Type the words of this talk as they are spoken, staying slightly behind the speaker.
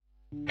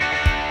Welcome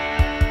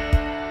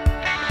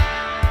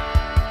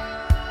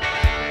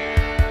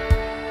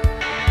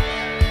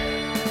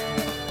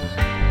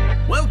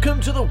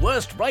to the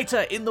worst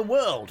writer in the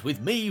world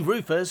with me,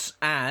 Rufus,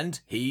 and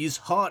he's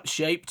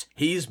heart-shaped,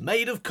 he's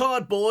made of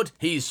cardboard,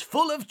 he's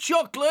full of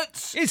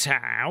chocolates. It's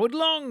Howard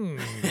Long.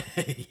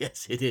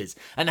 Yes, it is.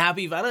 And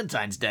happy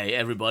Valentine's Day,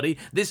 everybody.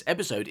 This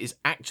episode is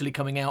actually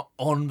coming out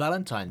on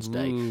Valentine's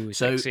Day. Ooh,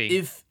 so sexy.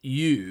 if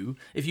you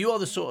are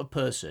the sort of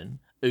person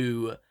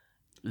who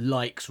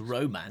likes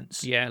romance,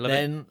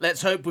 then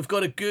let's hope we've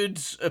got a good,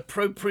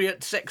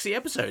 appropriate, sexy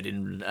episode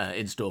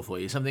in store for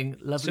you. Something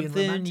lovely and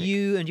romantic. Something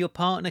you and your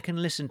partner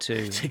can listen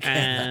to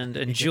and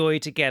enjoy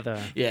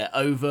together. Yeah,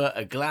 over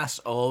a glass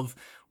of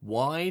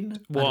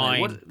wine.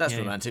 That's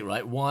romantic,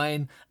 right?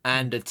 Wine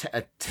and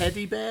a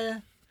teddy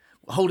bear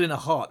holding a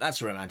heart.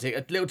 That's romantic.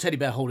 A little teddy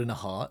bear holding a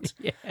heart.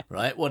 Yeah.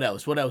 Right? What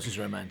else? What else is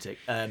romantic?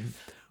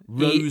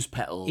 Rose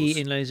petals.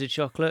 Eating loads of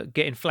chocolate,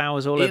 getting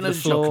flowers all over the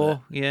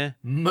floor. Yeah.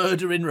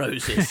 Murdering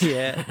roses.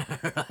 Yeah.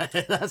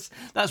 Right,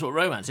 that's what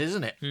romance is,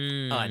 isn't it?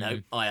 I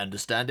know. I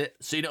understand it.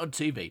 Seen it on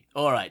TV.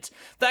 All right.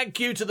 Thank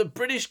you to the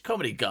British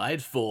Comedy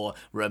Guide for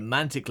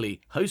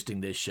romantically hosting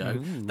this show.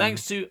 Ooh.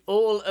 Thanks to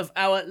all of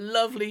our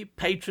lovely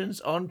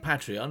patrons on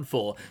Patreon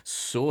for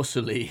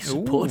saucily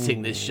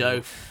supporting this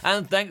show.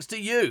 And thanks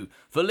to you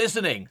for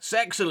listening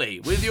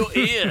sexily with your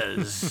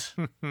ears.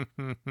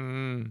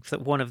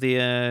 One of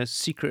the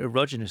secret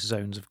erogenous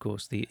zones, of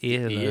course, the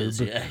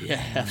earlobe.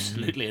 Yeah,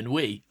 absolutely. And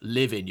we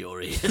live in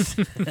your ears.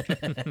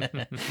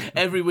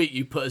 Every week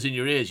you put us in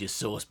your ears, you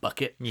sauce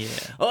bucket. Yeah.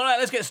 All right,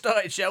 let's get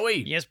started, shall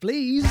we? Yes,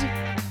 please.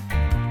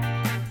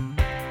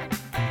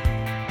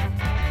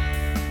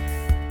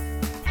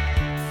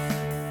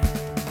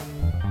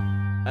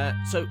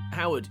 So,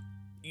 Howard,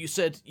 you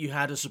said you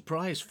had a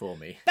surprise for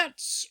me.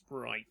 That's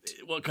right.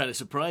 What kind of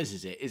surprise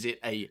is it? Is it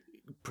a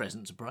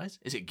present surprise?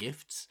 Is it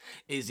gifts?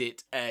 Is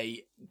it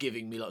a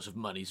giving me lots of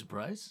money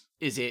surprise?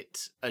 Is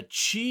it a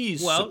cheese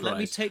surprise? Well, let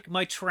me take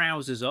my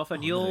trousers off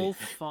and you'll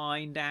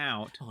find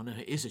out. Oh, no,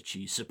 it is a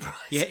cheese surprise.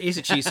 Yeah, it is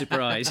a cheese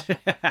surprise.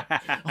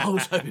 I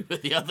was hoping for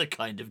the other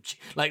kind of cheese,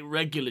 like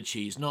regular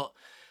cheese, not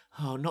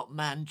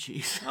man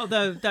cheese.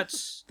 Although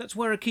that's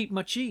where I keep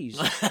my cheese.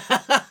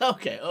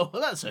 Okay, well,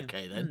 that's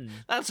okay then.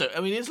 I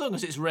mean, as long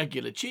as it's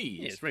regular cheese.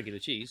 Yeah, it's regular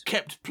cheese.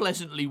 Kept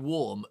pleasantly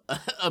warm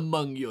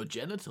among your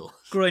genitals.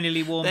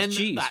 Groinily warm then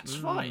cheese. That's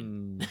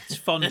fine. It's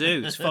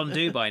fondue. It's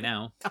fondue by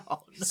now.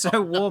 Oh, no.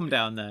 So warm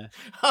down there.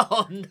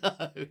 Oh,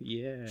 no.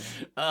 Yeah.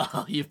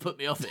 Oh, you've put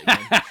me off it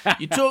again.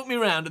 You talk me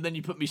round and then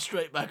you put me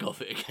straight back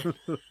off it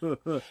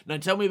again. Now,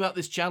 tell me about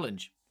this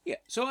challenge. Yeah,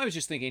 so I was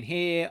just thinking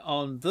here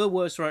on the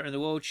Worst Writer in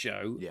the World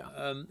show, Yeah.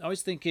 I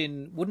was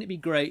thinking, wouldn't it be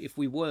great if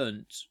we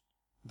weren't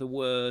the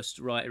worst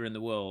writer in the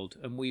world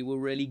and we were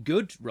really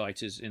good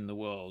writers in the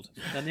world?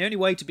 And the only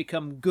way to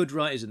become good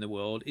writers in the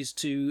world is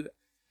to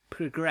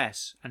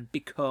progress and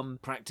become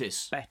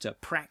better.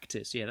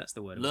 Practice, yeah, that's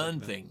the word.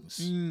 Learn things.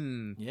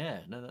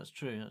 Yeah, no, that's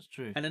true. That's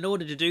true. And in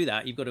order to do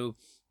that, you've got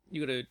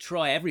to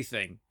try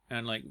everything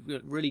and like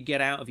really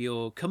get out of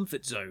your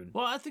comfort zone.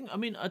 Well,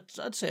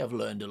 I'd say I've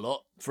learned a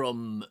lot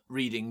from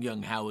reading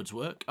young Howard's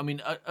work. I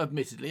mean,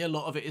 admittedly, a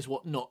lot of it is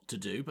what not to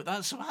do, but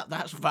that's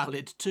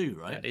valid too,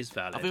 right? That is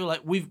valid. I feel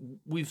like we've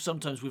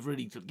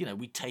really,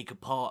 we take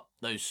apart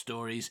those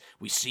stories.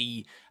 We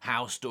see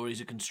how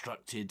stories are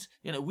constructed.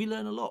 We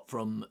learn a lot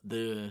from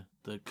the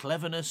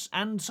cleverness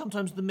and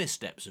sometimes the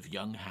missteps of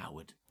young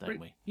Howard, don't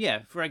we?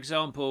 Yeah, for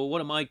example,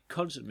 one of my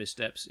constant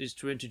missteps is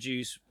to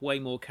introduce way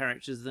more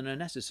characters than are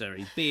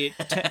necessary, be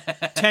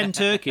it 10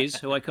 turkeys,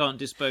 who I can't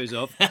dispose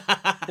of,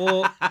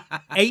 or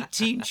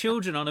 18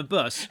 children on a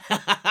bus.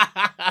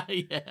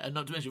 Yeah, and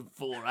not to mention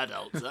 4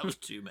 adults. That was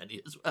too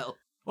many as well.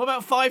 What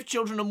about 5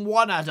 children and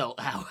 1 adult,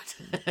 Howard?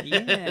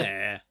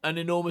 Yeah. An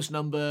enormous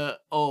number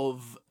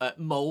of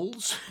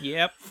moles.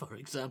 Yep. For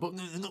example.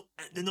 No,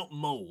 they're not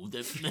moles.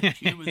 They're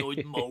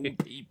humanoid mole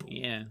people.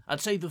 Yeah.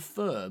 I'd say The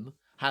Firm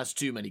has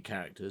too many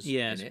characters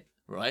in it,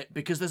 right?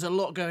 Because there's a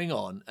lot going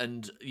on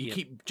and you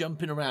keep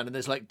jumping around and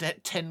there's like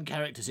 10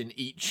 characters in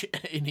each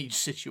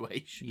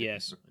situation.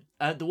 Yes.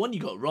 The one you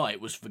got right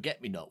was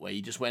Forget Me Not, where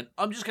you just went,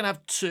 I'm just going to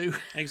have 2.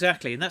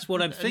 Exactly, and that's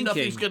what I'm thinking.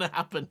 Nothing's going to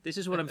happen. This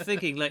is what I'm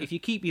thinking. Like, if you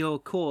keep your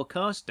core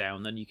cast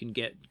down, then you can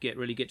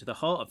really get to the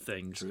heart of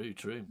things.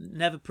 True.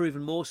 Never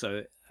proven more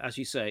so, as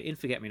you say, in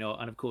Forget Me Not,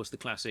 and of course the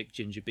classic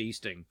Ginger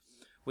Beesting,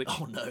 which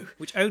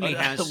only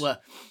has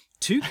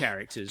 2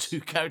 characters.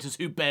 2 characters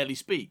who barely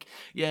speak.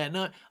 Yeah,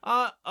 no,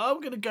 I'm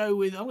going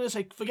to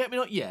say Forget Me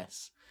Not,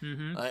 yes.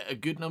 Mm-hmm. A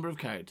good number of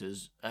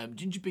characters.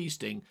 Ginger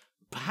Beesting,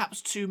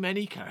 perhaps too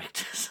many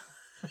characters.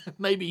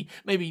 maybe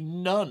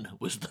none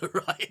was the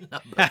right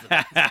number for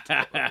that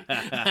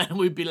story. And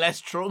we'd be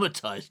less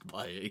traumatised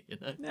by it,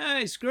 No,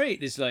 it's great.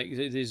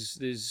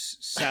 There's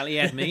Sally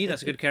Edme,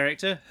 that's a good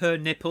character. Her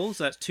nipples,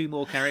 that's 2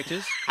 more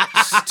characers.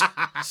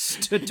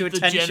 Stood to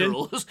attention.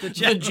 The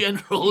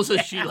generals,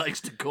 as she likes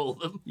to call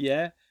them.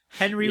 Yeah.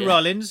 Henry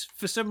Rollins,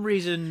 for some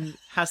reason,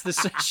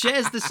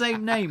 shares the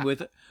same name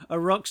with a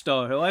rock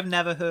star who I've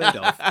never heard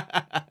of.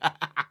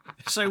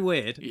 So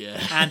weird.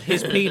 Yeah. And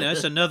his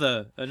penis,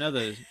 another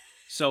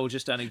soldier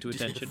standing to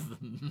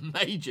attention.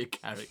 Major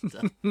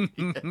character.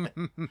 Yeah.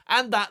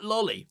 And that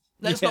lolly.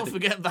 Let's Yeah, not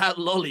forget that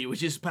lolly,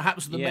 which is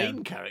perhaps the Yeah.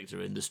 main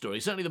character in the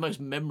story. Certainly the most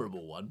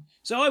memorable one.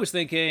 So I was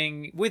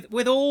thinking,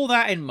 with all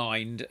that in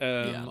mind,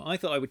 Yeah. I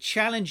thought I would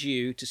challenge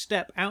you to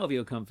step out of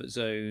your comfort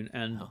zone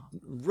and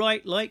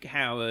write like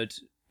Howard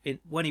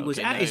when he was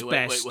Okay, at no, his wait,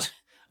 best. wait.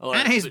 All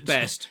At right, his but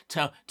best.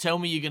 Tell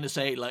me you're going to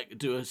say, like,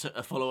 do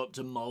a follow-up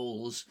to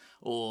Moles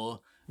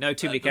or... No,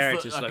 too many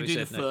characters, I like could we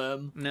do said. the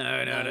Firm. No,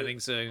 I don't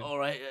think so. All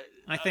right.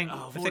 I think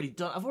I've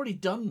already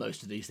done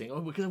most of these things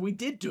because we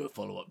did do a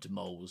follow-up to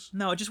Moles.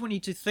 No, I just want you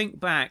to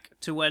think back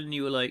to when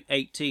you were like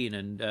 18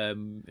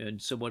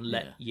 and someone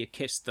let you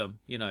kiss them.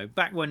 You know,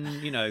 back when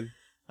I know.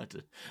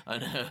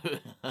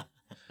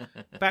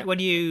 back when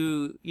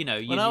you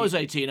When I was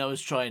 18, I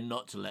was trying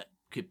not to let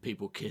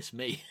people kiss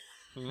me.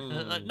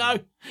 Like, no,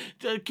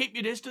 keep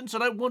your distance. I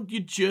don't want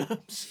your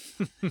germs.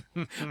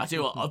 I tell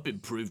you what, I've been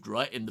proved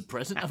right in the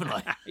present, haven't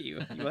I? you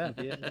have,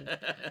 yeah.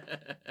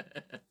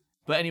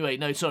 But anyway,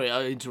 no, sorry,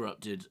 I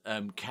interrupted.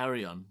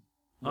 Carry on.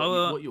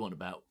 What you want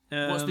about?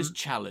 What's this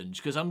challenge?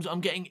 Because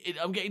I'm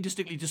getting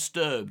distinctly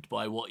disturbed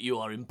by what you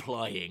are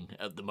implying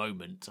at the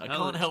moment. I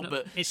can't help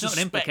but it's not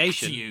an suspect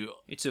implication. you.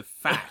 It's a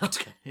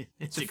fact. Okay.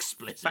 It's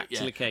explicit.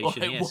 Factualication,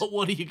 Yeah. yes.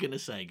 What are you going to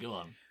say? Go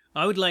on.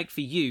 I would like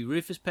for you,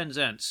 Rufus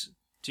Penzance,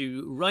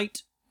 to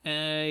write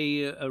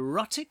a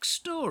erotic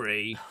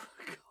story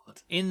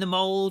in the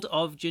mould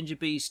of Ginger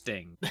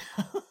Beesting.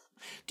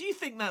 Do you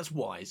think that's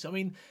wise? I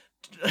mean,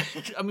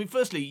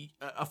 firstly,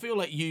 I feel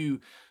like you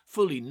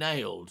fully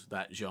nailed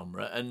that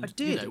genre, and I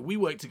did. We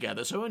work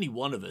together, so only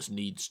one of us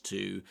needs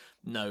to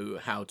know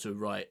how to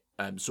write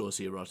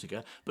saucy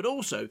erotica. But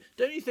also,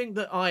 don't you think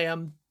that I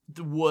am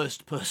the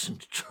worst person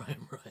to try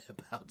and write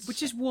about?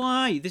 Which is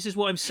why, this is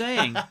what I'm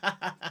saying.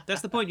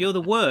 That's the point. You're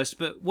the worst,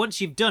 but once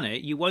you've done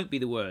it, you won't be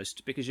the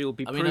worst because you'll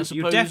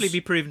definitely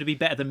be proven to be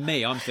better than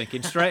me. I'm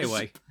thinking straight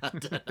away. I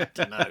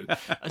don't know.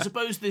 I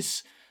suppose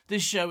this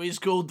show is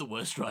called The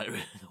Worst Writer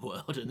in the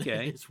World, and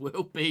this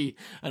will be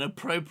an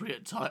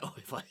appropriate title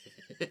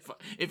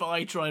if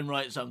I try and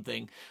write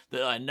something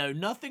that I know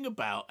nothing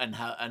about and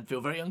feel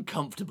very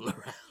uncomfortable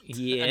around.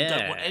 Yeah. And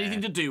don't want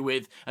anything to do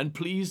with, and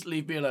please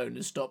leave me alone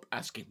and stop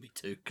asking me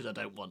to, because I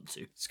don't want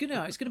to. It's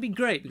gonna be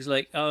great because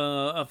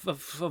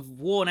I've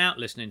worn out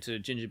listening to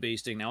Ginger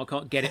Beesting now. I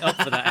can't get it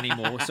up for that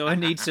anymore, so I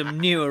need some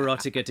new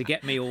erotica to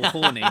get me all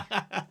horny.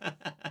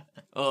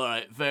 All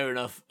right, fair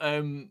enough.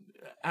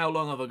 How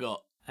long have I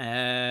got?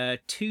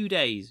 2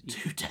 days.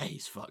 2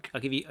 days, fuck.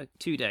 I'll give you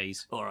 2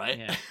 days. All right.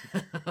 Yeah.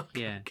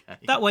 Yeah. Okay.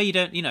 That way you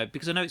don't,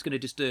 because I know it's going to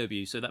disturb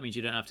you, so that means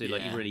you don't have to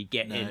you really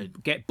get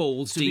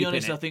balls deep in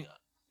it. To be honest, I think,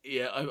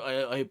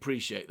 I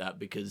appreciate that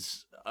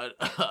because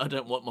I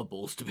don't want my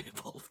balls to be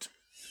involved.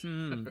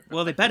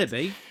 Well, they better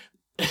be.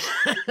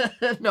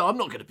 No, I'm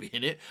not going to be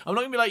in it. I'm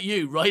not going to be like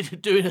you,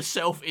 right? Doing a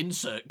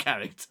self-insert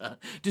character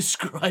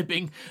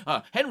describing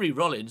Henry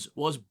Rollins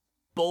was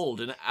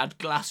bald and had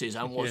glasses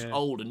and was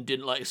old and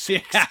didn't like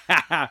sex.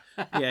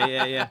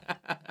 Yeah.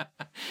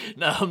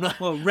 No, I'm not.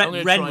 Well, I'm going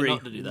to try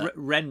not to do that.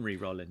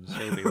 Renry Rollins,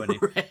 he'll be, won't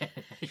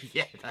he?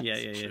 Yeah, that's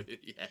Yeah. true.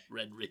 Yeah,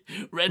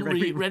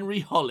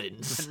 Renry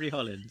Hollins. Henry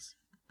Hollins.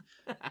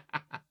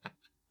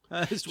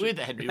 It's weird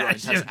that Henry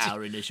Rollins has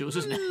our initials,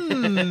 isn't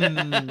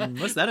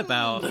it? What's that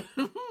about?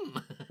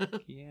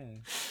 Yeah.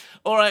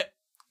 All right,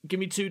 give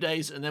me 2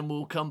 days and then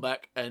we'll come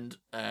back and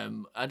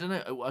I don't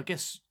know. I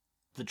guess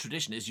the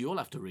tradition is you'll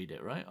have to read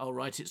it, right? I'll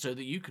write it so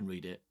that you can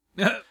read it.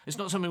 It's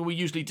not something we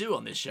usually do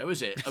on this show,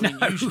 is it? I mean,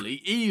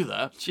 usually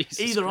either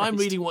I'm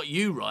reading what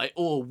you write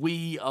or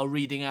we are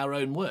reading our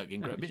own work in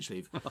Great Bitch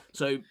Leave.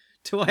 So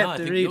do I have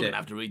to read you're it? going to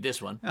have to read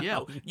this one.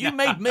 Yeah, you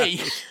made me.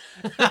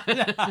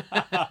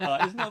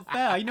 It's not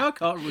fair. You know I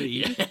can't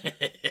read.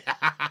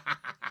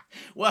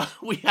 Well,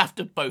 we have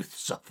to both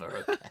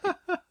suffer, okay?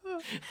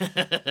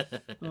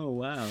 Oh,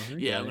 wow. Okay.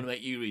 Yeah, I'm going to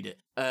make you read it.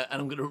 And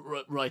I'm going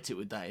to write it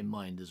with that in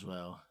mind as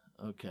well.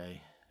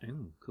 Okay.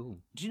 Oh, cool.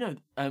 Do you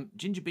know,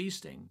 Ginger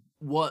Beesting,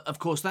 of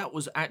course, that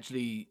was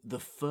actually the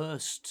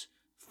first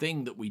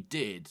thing that we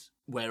did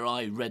where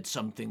I read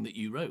something that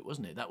you wrote,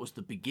 wasn't it? That was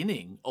the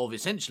beginning of,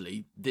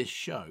 essentially, this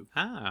show.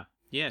 Ah,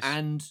 yes.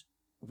 And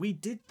we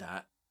did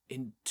that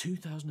in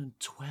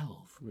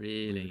 2012.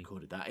 Really? We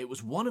recorded that. It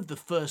was one of the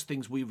first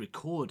things we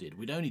recorded.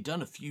 We'd only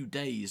done a few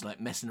days, like,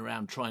 messing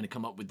around trying to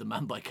come up with the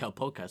Man by Cow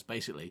podcast,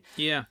 basically.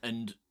 Yeah.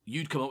 And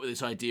you'd come up with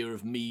this idea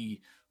of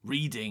me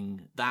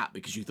reading that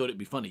because you thought it'd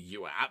be funny.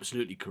 You were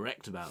absolutely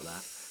correct about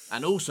that.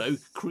 And also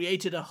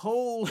created a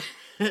whole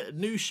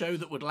new show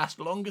that would last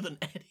longer than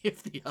any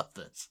of the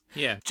others.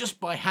 Yeah. Just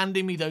by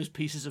handing me those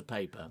pieces of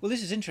paper. Well,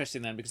 this is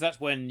interesting then, because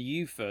that's when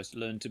you first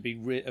learned to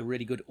be a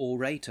really good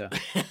orator.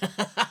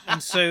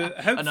 And so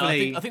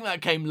hopefully... I think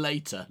that came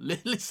later.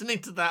 Listening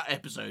to that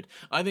episode,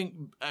 I think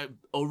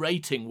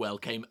orating well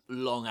came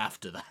long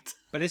after that.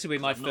 But this will be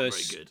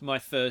my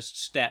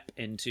first step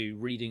into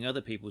reading other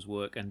people's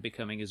work and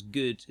becoming as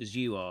good as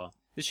you are.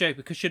 This show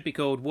should be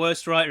called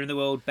Worst Writer in the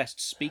World,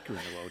 Best Speaker in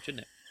the World,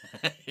 shouldn't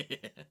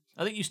it?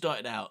 I think you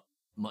started out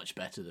much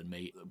better than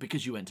me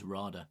because you went to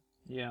RADA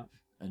Yeah.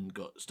 and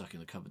got stuck in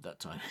the cupboard that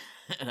time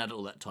and had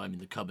all that time in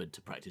the cupboard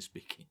to practice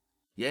speaking.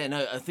 Yeah,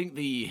 no, I think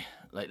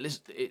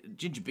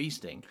Ginger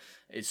Beesting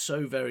is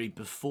so very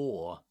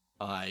before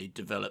I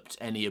developed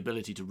any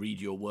ability to read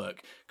your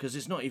work, because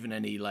there's not even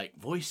any like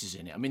voices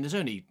in it. I mean, there's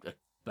only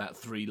about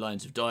 3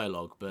 lines of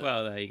dialogue, but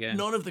Well, there you go.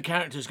 none of the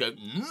characters go,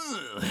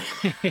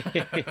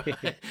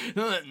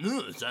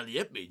 Sally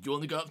Eppy, do you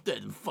want to go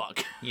upstairs and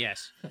fuck?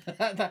 Yes.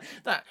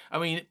 I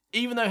mean,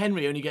 even though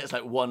Henry only gets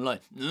like 1 line,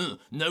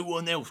 no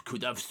one else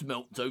could have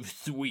smelt so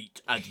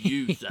sweet as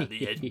you,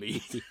 Sally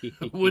Eppy,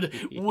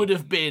 would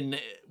have been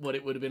what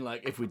it would have been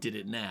like if we did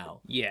it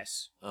now.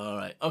 Yes. All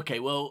right.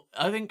 Okay, well,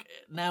 I think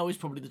now is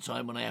probably the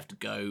time when I have to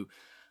go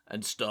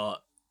and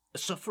start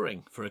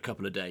suffering for a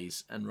couple of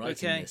days and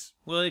writing this.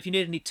 Well, if you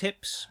need any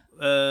tips,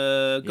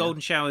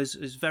 Golden Showers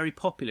is very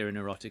popular in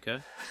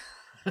erotica.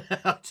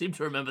 I seem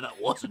to remember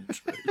that wasn't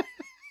true.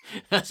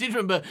 I seem to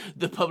remember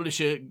the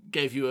publisher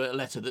gave you a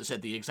letter that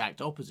said the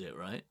exact opposite,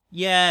 right?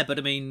 Yeah, but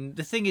I mean,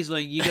 the thing is,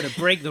 like, you got to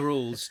break the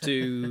rules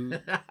to,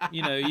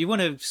 you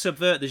want to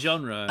subvert the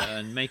genre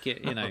and make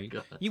it,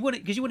 you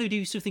want to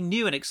do something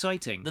new and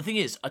exciting. The thing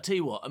is, I tell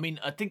you what, I mean,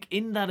 I think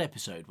in that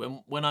episode,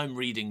 when I'm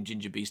reading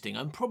Ginger Beesting,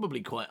 I'm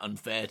probably quite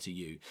unfair to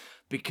you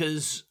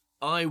because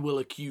I will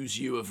accuse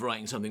you of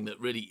writing something that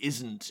really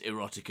isn't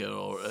erotica,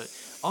 or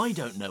I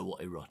don't know what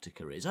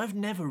erotica is. I've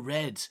never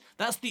read.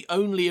 That's the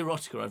only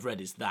erotica I've read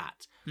is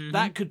that. Mm-hmm.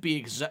 That could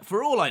be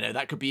for all I know.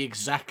 That could be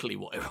exactly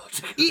what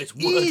erotica is,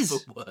 word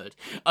for word.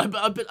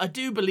 I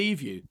do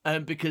believe you,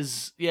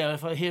 because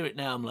if I hear it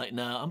now, I'm like,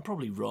 no, I'm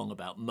probably wrong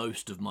about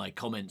most of my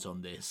comments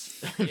on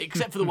this,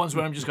 except for the ones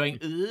where I'm just going,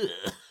 ugh.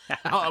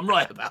 I'm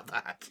right about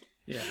that.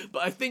 Yeah,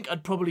 but I think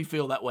I'd probably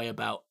feel that way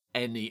about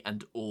any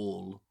and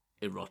all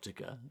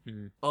erotica.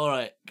 All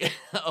right.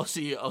 I'll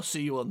see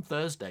you on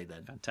Thursday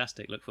then.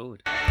 Fantastic. Look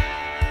forward.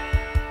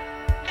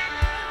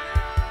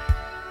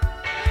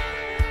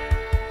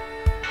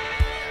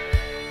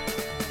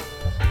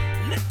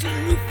 Little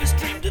Rufus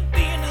dreamed of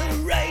being a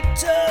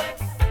writer,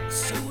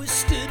 so he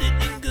studied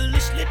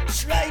English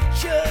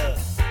literature.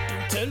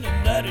 Don't tell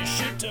him that he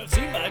should have,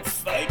 he might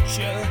fight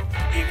you,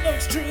 even though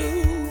it's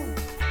true,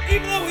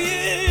 even though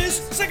he is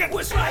second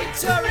worst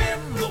writer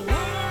in the world.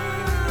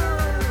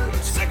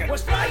 Second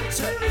worst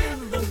writer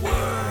in the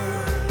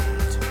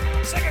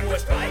world. Second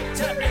worst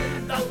writer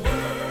in the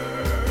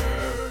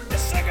world. The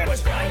second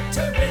worst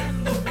writer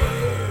in the world.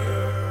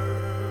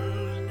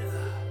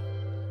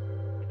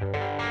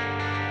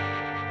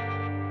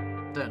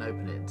 Don't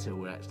open it until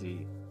we're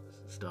actually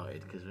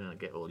started, because we don't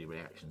get all your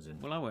reactions in.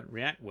 Well, I won't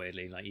react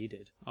weirdly like you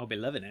did. I'll be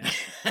loving it.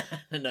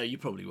 No, you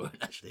probably won't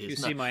actually.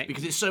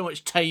 Because it's so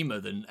much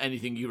tamer than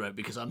anything you wrote,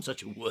 because I'm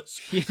such a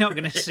wuss. You're not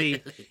going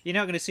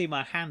to see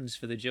my hands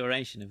for the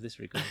duration of this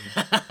recording.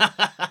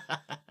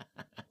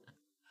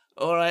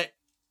 All right,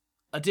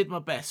 I did my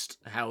best,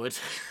 Howard.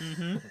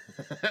 Mm-hmm.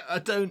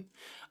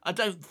 I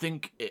don't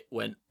think it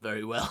went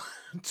very well,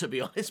 to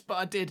be honest, but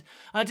I did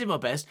my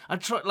best. I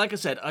tried, like I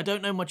said, I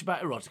don't know much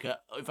about erotica.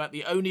 In fact,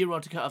 the only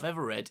erotica I've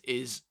ever read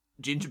is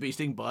Ginger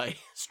Beesting by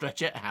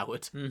Stretchett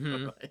Howard.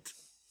 Mm-hmm. Right.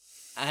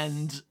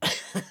 And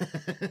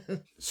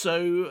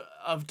so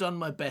I've done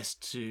my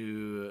best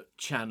to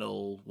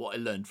channel what I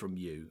learned from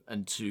you,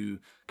 and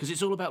because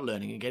it's all about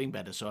learning and getting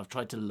better, so I've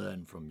tried to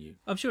learn from you.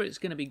 I'm sure it's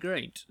going to be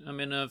great. I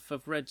mean,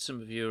 I've read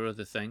some of your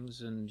other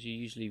things, and you're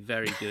usually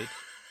very good.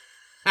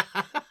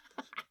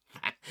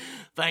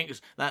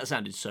 Thanks. That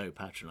sounded so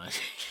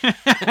patronising.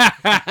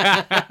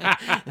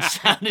 It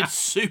sounded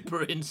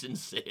super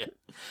insincere.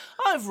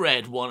 I've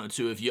read 1 or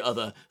 2 of your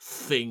other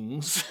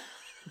things.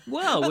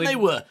 Well, and they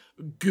were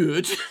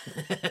good.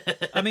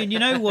 I mean,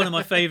 one of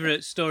my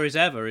favourite stories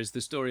ever is the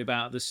story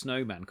about the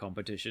snowman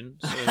competition.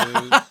 So...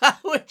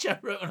 Which I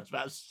wrote when I was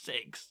about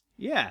 6.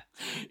 Yeah.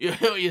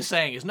 What you're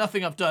saying is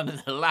nothing I've done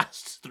in the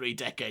last 3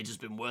 decades has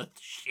been worth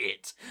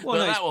shit. Well,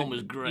 but that one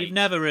was great. You've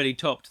never really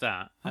topped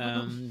that.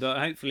 But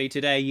hopefully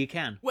today you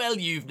can. Well,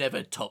 you've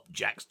never topped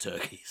Jack's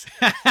turkeys.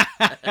 No,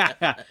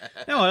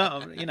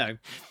 I'm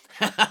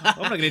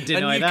not going to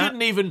deny and that.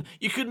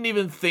 You couldn't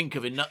even think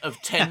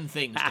of 10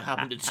 things to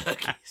happen to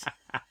turkeys.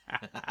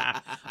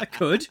 I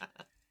could.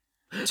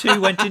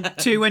 2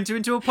 went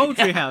into a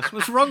poultry house.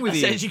 What's wrong with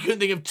you? I said you couldn't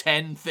think of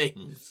 10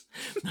 things.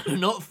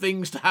 Not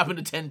things to happen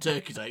to 10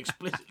 turkeys, I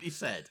explicitly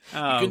said.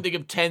 Oh. You couldn't think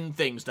of 10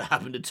 things to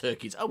happen to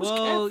turkeys. I was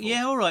careful.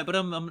 Yeah, all right, but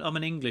I'm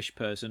an English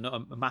person,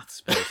 not a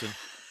maths person.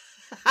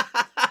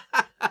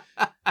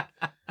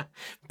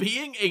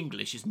 Being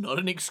English is not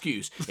an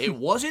excuse. It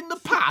was in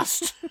the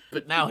past,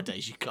 but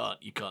nowadays you can't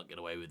get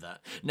away with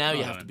that. Now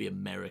you have to be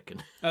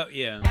American. Oh,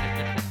 yeah.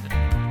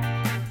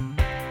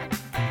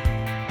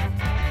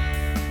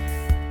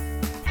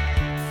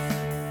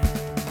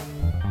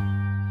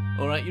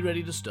 All right, you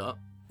ready to start?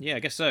 Yeah, I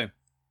guess so.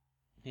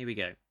 Here we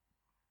go.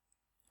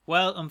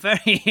 Well, I'm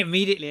very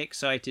immediately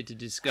excited to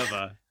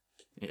discover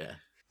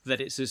that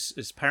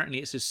it's apparently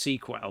it's a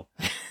sequel.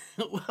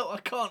 Well, I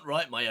can't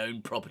write my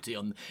own property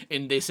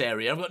in this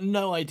area. I've got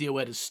no idea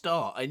where to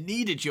start. I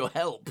needed your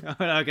help.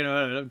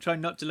 I'm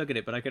trying not to look at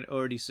it, but I can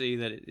already see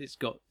that it's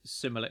got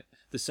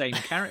the same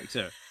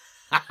character.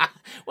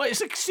 Well,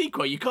 it's a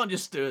sequel. You can't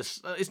just do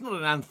it's not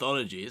an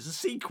anthology. It's a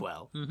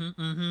sequel.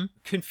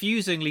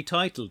 Confusingly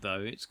titled,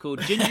 though. It's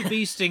called Ginger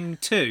Beesting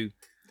 2.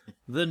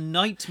 The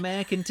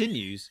Nightmare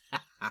Continues.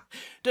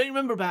 Don't you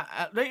remember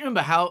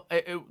how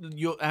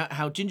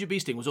how Ginger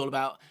Beesting was all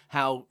about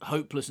how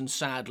hopeless and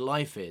sad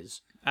life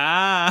is?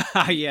 Yeah.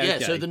 Yeah,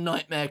 Okay. so the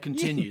nightmare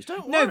continues.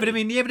 Don't worry. No, but I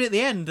mean, but at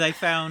the end they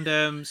found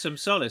some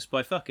solace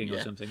by fucking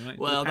or something, right?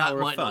 Well, The that power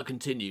of might not fuck.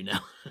 continue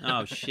now.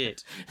 Oh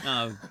shit!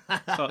 Oh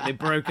fuck! They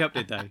broke up,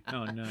 did they?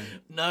 Oh no!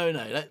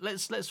 No.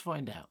 Let's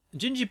find out.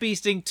 Ginger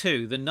Beesting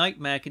 2: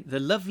 The The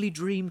Lovely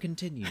Dream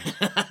Continues,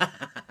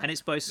 and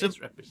it's by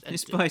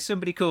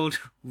somebody called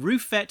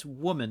Rufette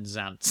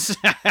Womanzance.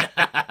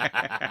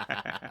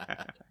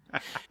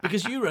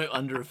 Because you wrote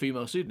under a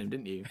female pseudonym,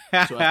 didn't you?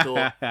 So I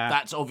thought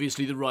that's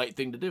obviously the right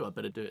thing to do. I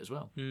better do it as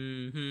well.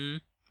 And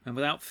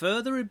without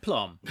further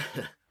aplomb,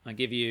 I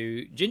give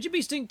you Ginger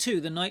Beesting 2: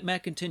 The Nightmare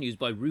Continues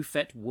by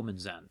Rufette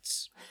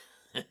Womanzance.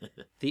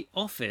 The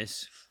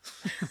Office.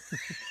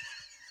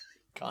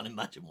 Can't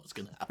imagine what's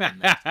going to happen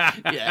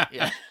next.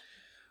 Yeah.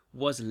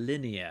 Was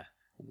linear.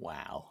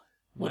 Wow.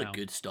 What a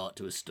good start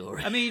to a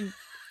story. I mean,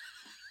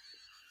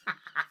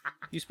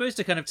 you're supposed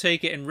to kind of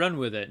take it and run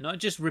with it, not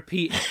just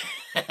repeat it.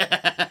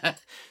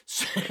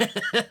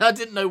 I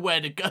didn't know where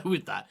to go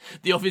with that.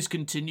 The Office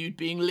continued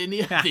being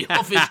linear. The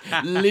Office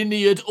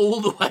lineared all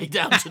the way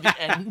down to the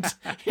end.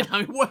 You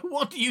know,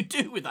 what do you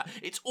do with that?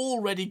 It's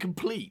already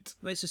complete.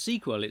 Well, it's a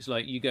sequel. It's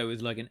like you go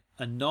with like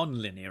a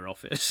non-linear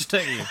Office,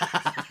 don't you?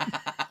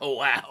 Oh,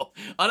 wow.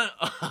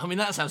 I mean,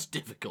 that sounds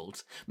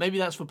difficult. Maybe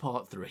that's for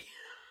part 3.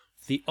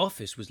 The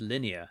Office was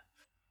linear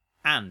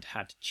and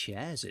had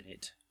chairs in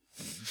it.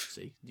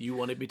 See, you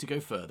wanted me to go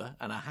further,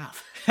 and I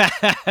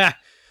have.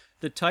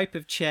 The type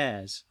of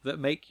chairs that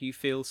make you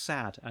feel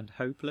sad and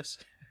hopeless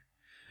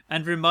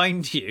and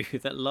remind you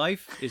that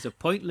life is a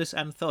pointless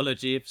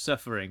anthology of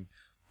suffering,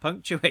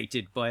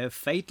 punctuated by a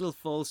fatal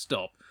full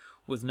stop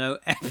with no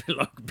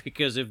epilogue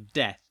because of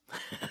death.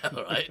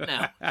 All right,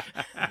 now,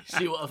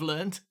 see what I've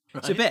learned?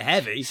 Right? It's a bit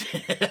heavy.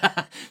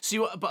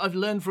 But I've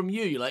learned from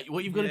you. Like,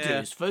 what you've got to do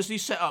is firstly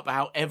set up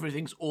how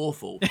everything's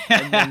awful,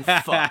 and then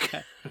fuck.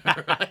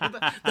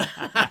 Right?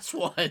 That's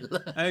what I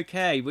learned.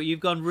 Okay, but you've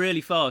gone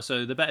really far,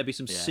 so there better be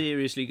some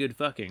seriously good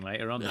fucking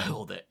later on. Then.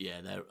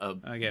 They're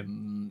Okay.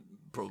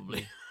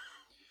 Probably.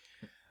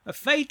 A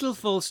fatal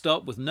full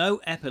stop with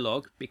no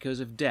epilogue because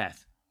of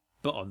death.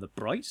 But on the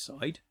bright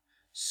side,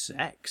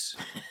 sex.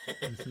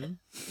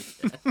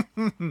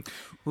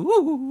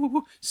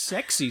 Ooh,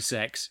 sexy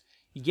sex.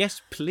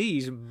 Yes,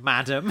 please,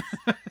 madam.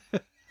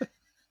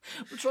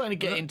 I'm trying to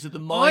get into the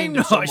mind I'm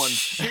of someone. not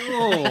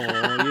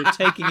sure you're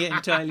taking it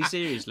entirely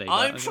seriously.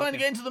 I'm trying to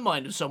get into the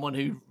mind of someone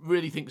who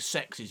really thinks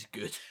sex is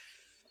good.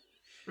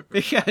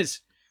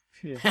 Because...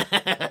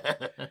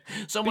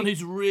 Someone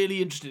who's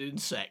really interested in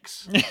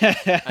sex.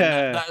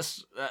 And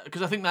that's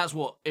because I think that's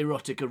what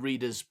erotica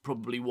readers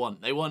probably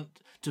want. They want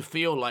to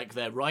feel like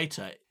their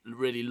writer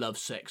really loves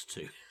sex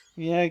too.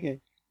 Yeah, okay.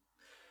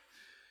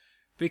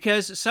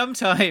 Because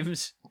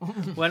sometimes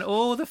when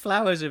all the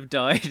flowers have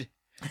died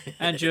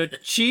and your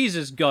cheese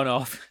has gone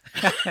off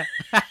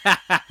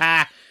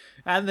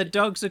and the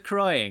dogs are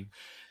crying,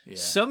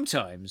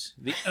 sometimes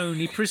the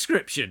only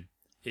prescription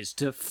is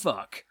to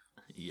fuck.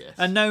 Yes.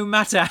 And no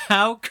matter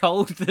how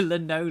cold the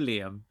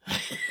linoleum,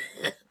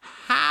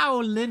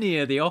 how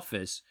linear the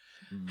office,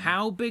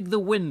 how big the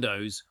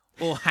windows,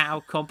 or how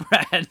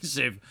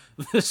comprehensive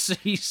the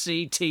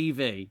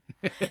CCTV,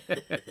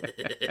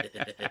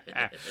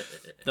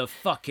 the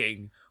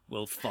fucking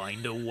will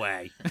find a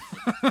way.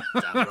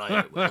 Damn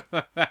right it will.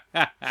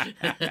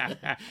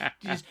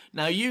 Jeez.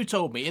 Now, you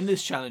told me, in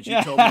this challenge,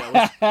 you told me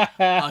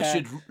I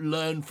should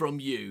learn from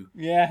you,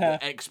 the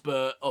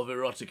expert of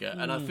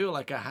erotica, and I feel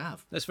like I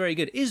have. That's very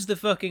good. Is the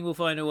fucking will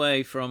find a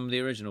way from the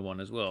original one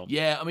as well?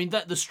 Yeah, I mean,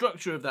 the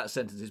structure of that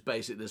sentence is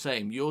basically the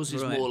same. Yours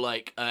is more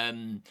like,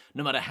 no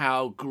matter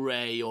how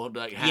grey or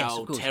like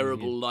how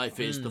terrible life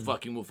is, the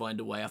fucking will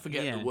find a way. I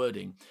forget the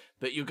wording.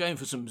 But you're going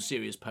for some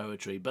serious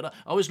poetry. But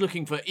I was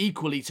looking for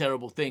equally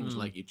terrible things,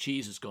 like your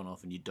cheese has gone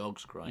off and your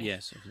dog's crying.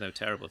 Yes, no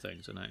terrible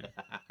things, I know.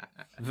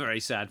 Very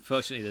sad.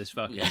 Fortunately, there's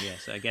fucking,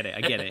 yes, I get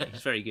it.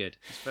 It's very good.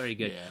 It's very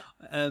good.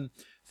 Yeah.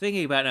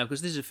 Thinking about now,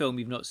 because this is a film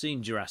you've not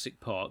seen,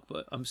 Jurassic Park,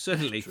 but I'm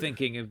certainly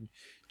thinking of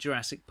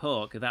Jurassic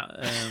Park, that...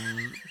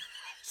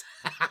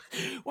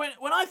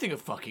 When I think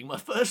of fucking, my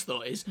first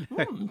thought is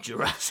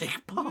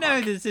Jurassic Park. No,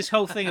 there's this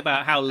whole thing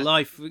about how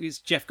life. It's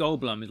Jeff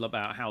Goldblum is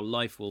about how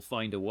life will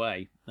find a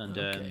way, and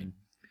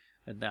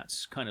and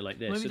that's kind of like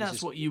this. Maybe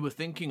that's what you were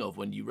thinking of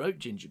when you wrote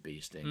Ginger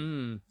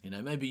Beesting. You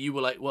know, maybe you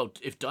were like, well,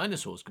 if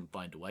dinosaurs can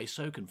find a way,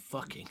 so can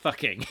fucking.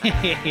 Fucking.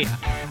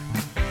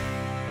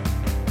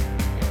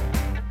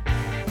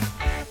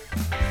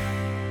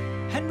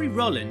 Henry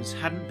Rollins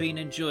hadn't been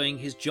enjoying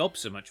his job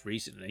so much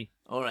recently.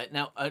 All right,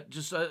 now I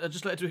just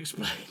like to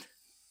explain.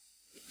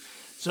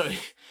 Sorry,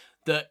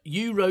 that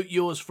you wrote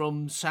yours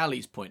from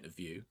Sally's point of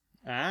view,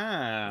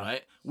 Ah.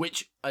 right?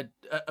 Which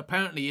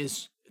apparently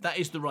is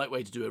the right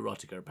way to do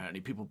erotica. Apparently,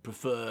 people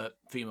prefer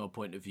female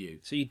point of view.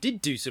 So you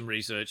did do some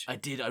research. I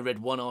did. I read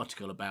one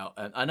article about.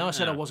 I know I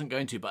said I wasn't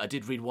going to, but I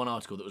did read one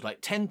article that was like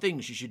 10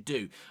 things you should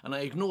do, and I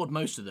ignored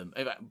most of them.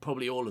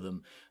 Probably all of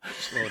them.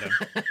 Well done.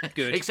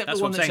 Good. Except That's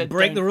the what one I'm that saying. said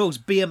Break don't- the rules.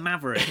 Be a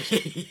maverick.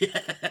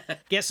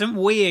 Get some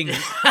weeing.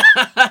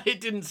 It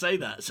didn't say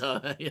that,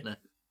 so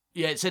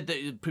Yeah, it said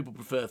that people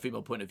prefer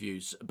female point of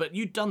views, but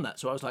you'd done that,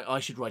 so I was like, I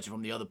should write it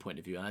from the other point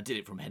of view, and I did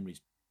it from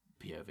Henry's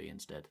POV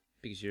instead.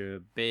 Because you're a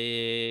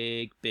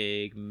big,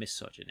 big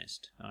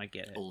misogynist. I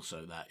get it.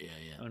 Also that, yeah.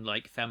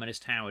 Unlike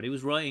feminist Howard, who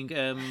was writing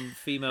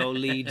female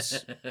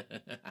leads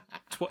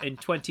in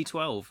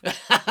 2012.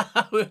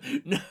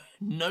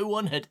 No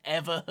one had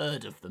ever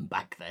heard of them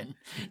back then.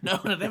 No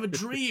one had ever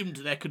dreamed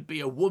there could be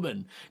a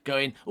woman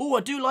going, oh, I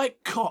do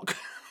like cock.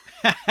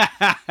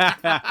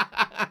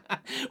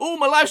 Oh,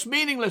 my life's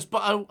meaningless,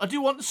 but I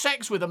do want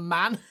sex with a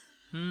man.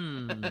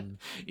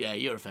 Yeah,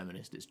 you're a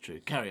feminist, it's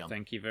true. Carry on.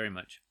 Thank you very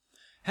much.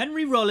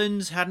 Henry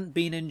Rollins hadn't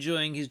been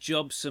enjoying his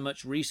job so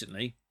much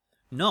recently,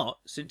 not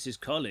since his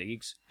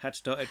colleagues had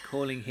started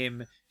calling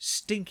him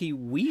Stinky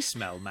Wee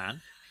Smell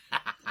Man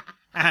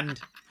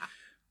and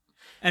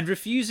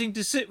refusing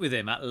to sit with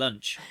him at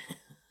lunch.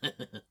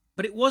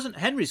 But it wasn't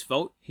Henry's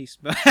fault.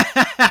 But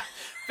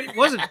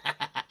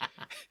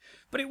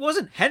it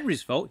wasn't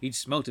Henry's fault he'd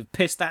smelt of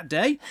piss that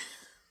day.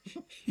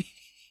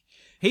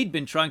 He'd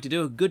been trying to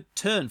do a good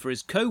turn for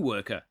his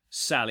co-worker,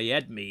 Sally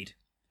Edmead.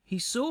 He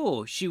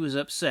saw she was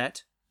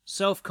upset,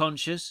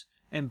 self-conscious,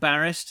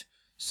 embarrassed,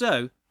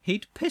 so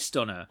he'd pissed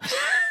on her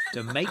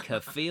to make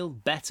her feel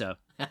better.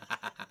 That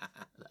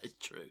is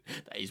true.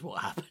 That is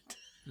what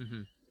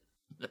happened.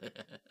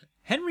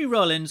 Henry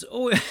Rollins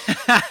always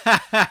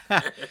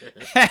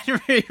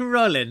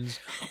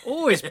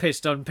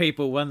pissed on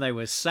people when they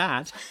were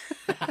sad.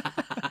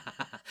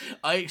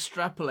 I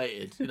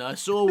extrapolated. I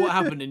saw what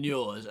happened in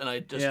yours, and I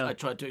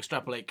tried to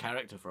extrapolate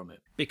character from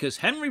it. Because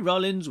Henry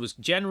Rollins was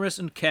generous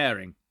and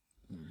caring.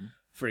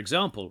 For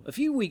example, a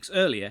few weeks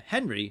earlier,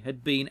 Henry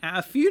had been at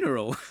a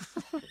funeral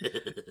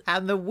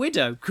and the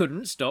widow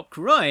couldn't stop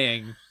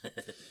crying.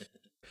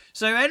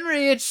 So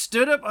Henry had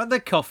stood up on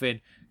the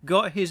coffin,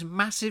 got his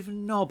massive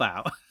knob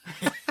out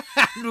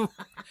and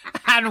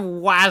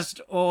wazzed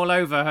all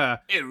over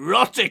her.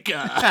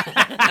 Erotica!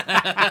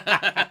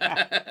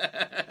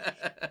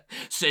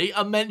 See,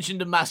 I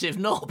mentioned a massive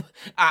knob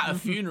at a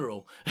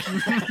funeral.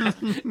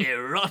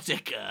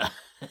 Erotica.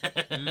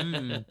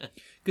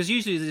 Because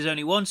usually there's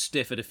only one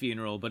stiff at a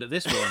funeral, but at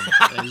this one,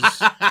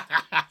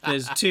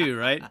 there's two,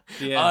 right?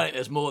 Yeah. I think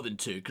there's more than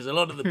two, because a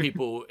lot of the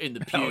people in the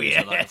pews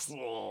are like,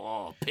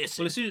 oh, pissing.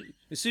 Well,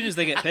 as soon as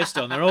they get pissed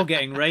on, they're all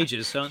getting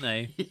rages, aren't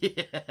they?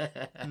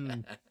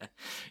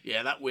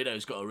 Yeah, that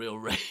widow's got a real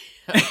rage.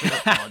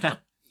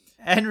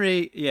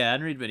 Henry'd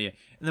been here.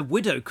 And the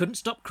widow couldn't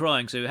stop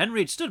crying, so Henry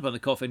had stood up on the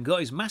coffin, got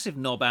his massive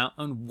knob out,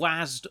 and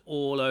wazzed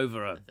all over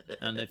her.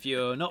 And if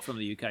you're not from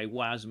the UK,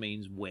 wazz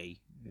means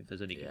wee, if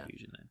there's any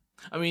confusion there.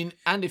 I mean,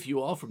 and if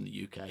you are from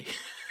the UK...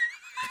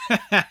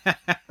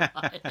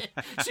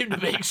 seem to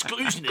be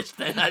exclusionist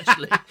then,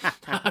 actually.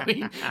 I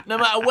mean, no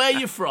matter where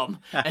you're from,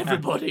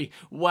 everybody,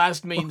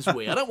 wazzed means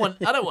we. I don't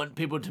want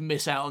people to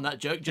miss out on that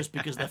joke just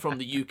because they're from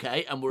the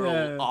UK and we're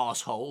all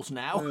arseholes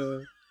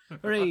now.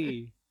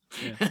 Hooray!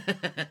 Yeah.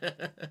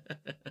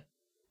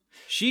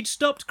 She'd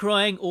stopped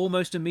crying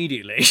almost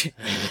immediately,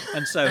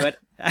 and so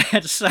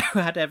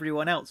had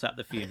everyone else at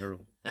the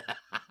funeral.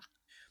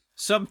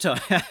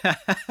 Sometimes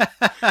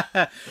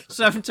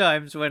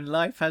when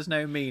life has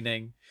no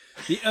meaning,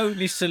 the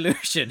only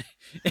solution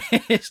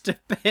is to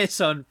piss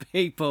on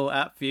people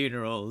at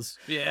funerals.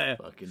 Yeah.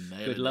 Fucking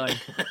nailed Good it. line.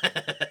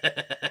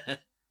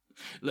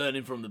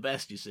 Learning from the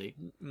best, you see.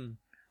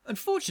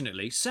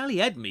 Unfortunately, Sally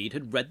Edmead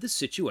had read the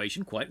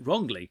situation quite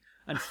wrongly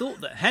and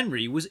thought that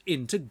Henry was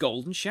into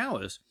golden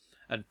showers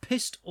and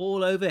pissed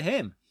all over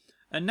him,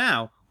 and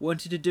now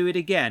wanted to do it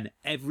again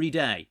every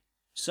day,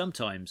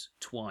 sometimes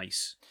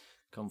twice.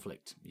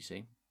 Conflict, you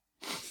see.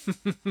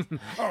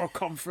 Oh,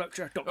 conflict,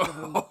 Doctor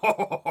Who.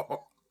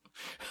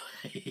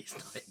 He's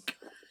like...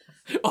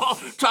 Oh,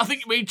 I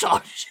think you mean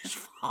TARDIS is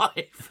 5.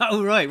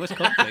 Oh, right, what's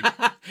conflict?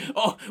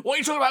 Oh, what are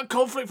you talking about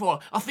conflict for?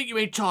 I think you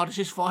mean TARDIS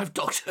is 5,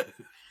 Doctor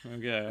Who.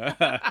 Okay.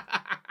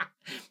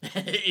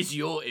 It is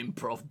your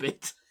improv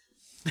bit.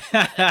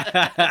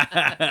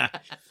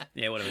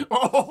 Yeah, whatever.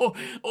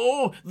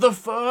 Oh, the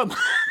firm.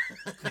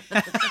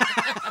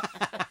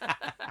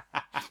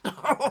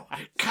 Oh,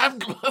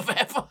 candle of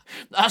ever.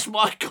 That's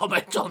my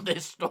comment on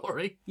this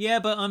story. Yeah,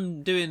 but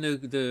I'm doing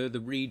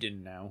the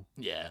reading now.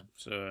 Yeah.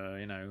 So,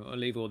 I'll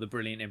leave all the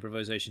brilliant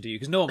improvisation to you,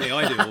 because normally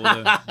I do all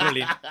the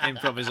brilliant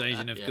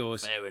improvisation, of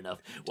course. Fair enough.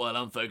 While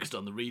I'm focused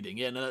on the reading.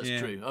 Yeah, no, that's Yeah.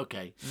 true.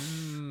 Okay.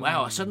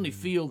 Wow, I suddenly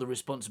feel the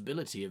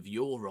responsibility of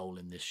your role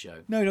in this show.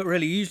 No, not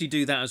really. You usually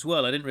do that as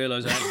well. I didn't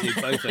realise I had to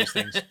do both those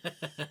things.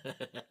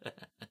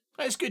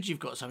 It's good you've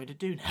got something to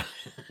do now.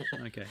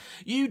 Okay.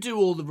 You do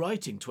all the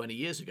writing 20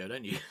 years ago,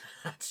 don't you?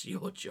 That's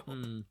your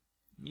job.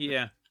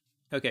 Yeah.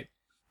 Okay.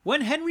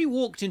 When Henry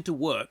walked into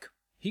work,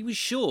 he was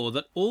sure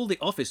that all the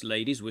office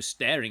ladies were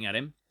staring at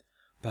him.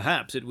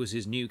 Perhaps it was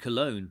his new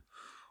cologne,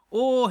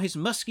 or his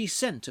musky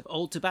scent of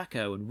old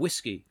tobacco and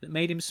whiskey that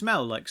made him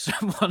smell like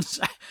someone's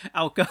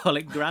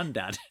alcoholic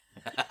granddad.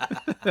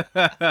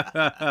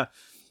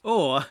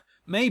 Or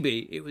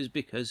maybe it was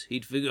because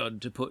he'd forgotten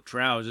to put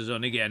trousers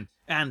on again,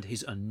 and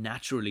his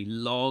unnaturally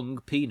long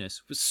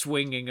penis was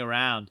swinging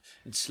around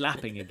and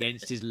slapping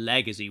against his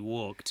leg as he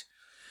walked.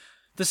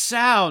 The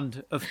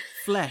sound of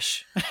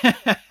flesh,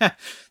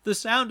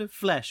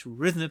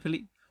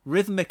 rhythmically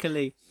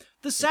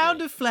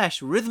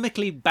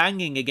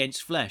banging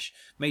against flesh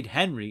made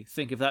Henry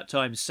think of that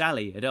time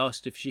Sally had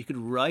asked if she could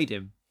ride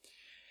him.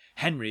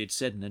 Henry had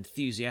said an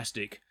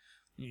enthusiastic,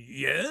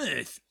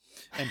 "Yes,"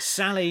 and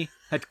Sally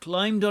had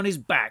climbed on his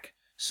back,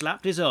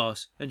 slapped his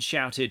arse, and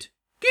shouted,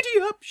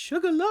 "Giddy up,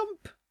 sugar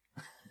lump!"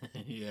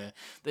 Yeah,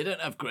 they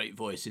don't have great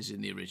voices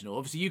in the original.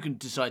 Obviously, you can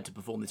decide to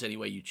perform this any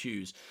way you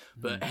choose,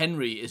 but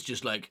Henry is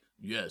just like,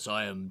 yes,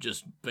 I am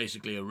just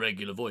basically a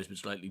regular voice, but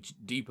slightly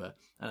deeper.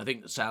 And I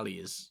think that Sally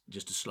is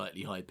just a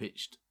slightly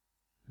high-pitched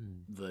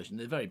version.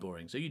 They're very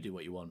boring, so you do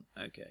what you want.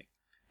 Okay.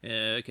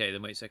 Okay,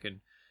 then wait a second.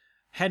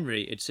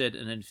 Henry had said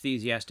an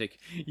enthusiastic,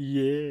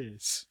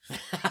 "Yes."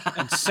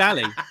 And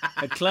Sally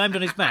had climbed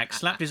on his back,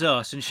 slapped his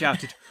arse, and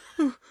shouted,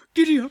 "Oh,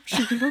 giddy up,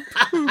 sugar lump."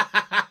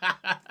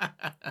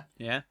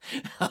 Yeah?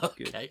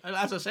 Okay. And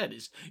as I said,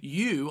 it's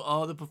you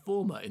are the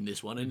performer in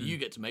this one, and you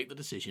get to make the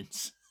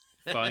decisions.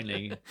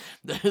 Finally.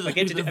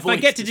 If I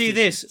get to do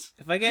this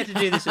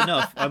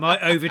enough, I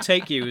might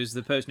overtake you as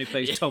the person who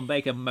plays Tom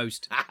Baker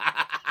most.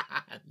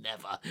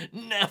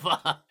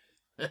 Never.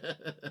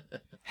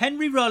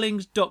 Henry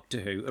Rollins'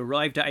 Doctor Who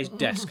arrived at his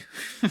desk.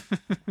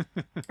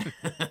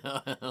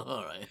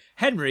 All right.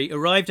 Henry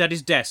arrived at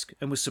his desk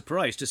and was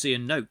surprised to see a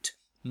note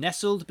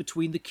nestled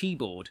between the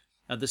keyboard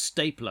and the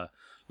stapler,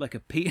 like a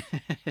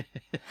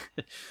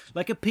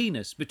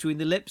penis between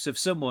the lips of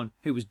someone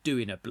who was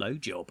doing a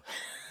blowjob.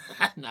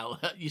 Now,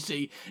 you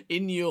see,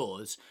 in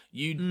yours,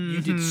 you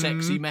did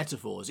sexy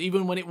metaphors.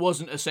 Even when it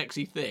wasn't a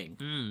sexy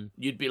thing,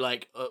 you'd be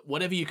like,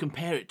 whatever you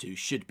compare it to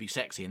should be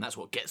sexy, and that's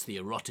what gets the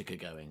erotica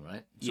going,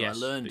 right? So Yes, I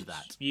learned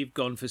that. You've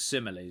gone for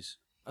similes.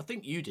 I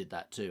think you did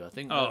that too. I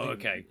think.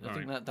 Okay. I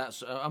think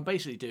that's. I'm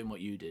basically doing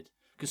what you did,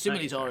 because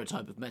similes are a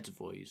type of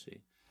metaphor. You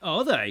see.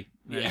 Oh, are they?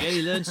 Yeah. Okay,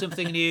 you learn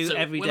something new So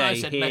every when day I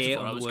said here metaphor,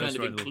 on I the was Worst kind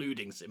of Rival.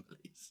 including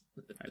similes.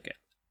 Okay.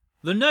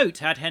 The note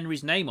had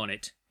Henry's name on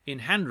it in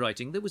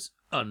handwriting that was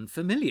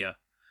unfamiliar.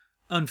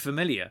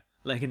 Unfamiliar,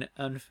 like an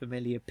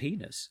unfamiliar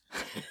penis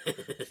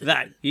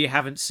that you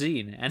haven't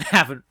seen and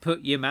haven't put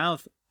in your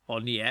mouth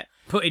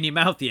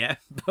yet,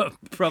 but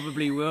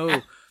probably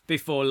will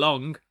before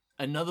long.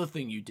 Another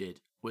thing you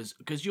did was,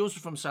 because yours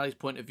was from Sally's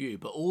point of view,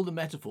 but all the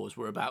metaphors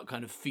were about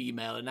kind of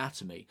female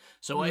anatomy.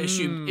 So I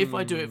assumed if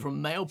I do it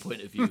from male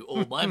point of view,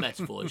 all my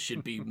metaphors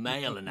should be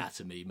male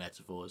anatomy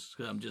metaphors,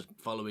 because I'm just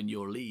following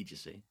your lead, you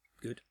see.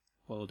 Good.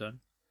 Well done.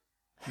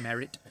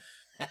 Merit.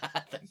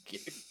 Thank you.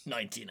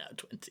 19 out of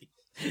 20.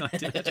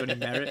 20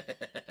 merit.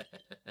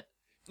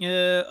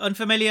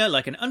 Unfamiliar,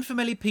 like an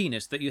unfamiliar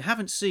penis that you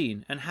haven't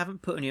seen and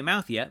haven't put in your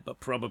mouth yet, but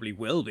probably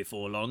will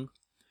before long.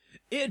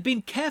 It had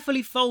been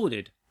carefully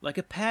folded, like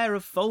a pair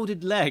of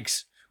folded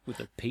legs, with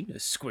a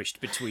penis squished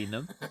between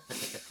them.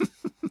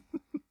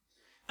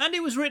 And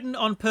it was written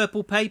on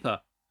purple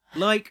paper,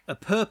 like a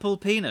purple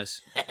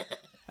penis,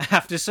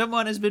 after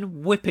someone has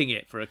been whipping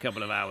it for a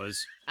couple of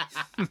hours.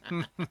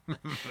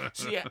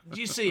 So yeah, do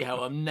you see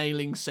how I'm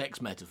nailing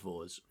sex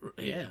metaphors?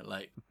 Yeah,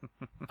 like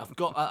I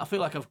feel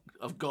like I've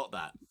got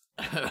that.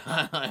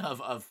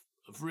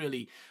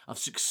 I've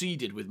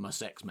succeeded with my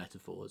sex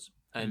metaphors,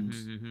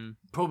 and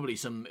probably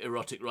some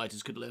erotic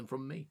writers could learn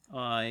from me.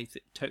 I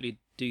totally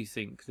do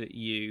think that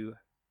you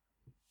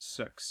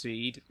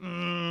succeed.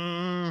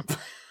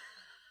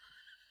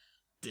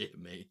 Dear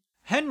me.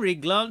 Henry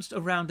glanced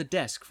around the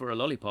desk for a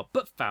lollipop,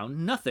 but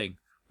found nothing,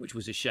 which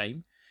was a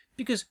shame,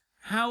 because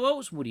how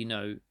else would he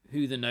know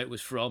who the note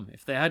was from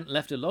if they hadn't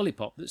left a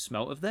lollipop that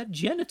smelt of their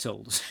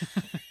genitals?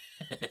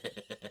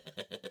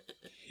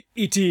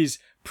 It is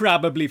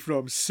probably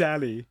from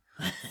Sally,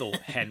 thought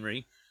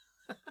Henry.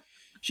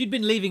 She'd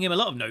been leaving him a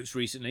lot of notes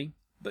recently,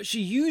 but she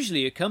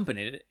usually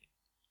accompanied it.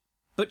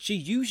 But she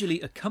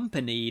usually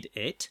accompanied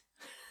it.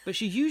 But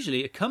she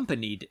usually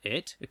accompanied it.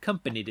 I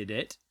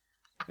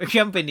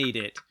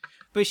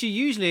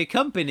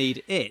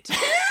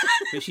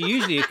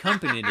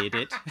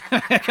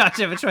can't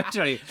ever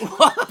try you.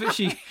 But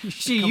she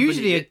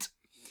usually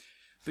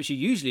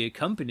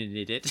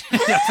accompanied it.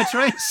 I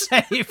try and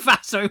say it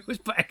fast so it was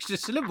put extra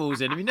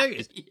syllables in. Have you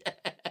noticed?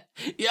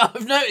 Yeah,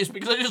 I've noticed,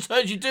 because I just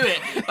heard you do it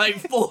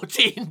like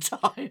 14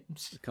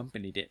 times.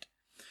 Accompanied it.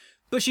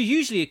 But she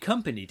usually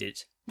accompanied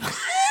it.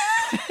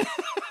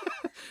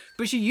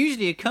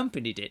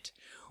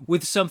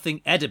 With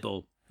something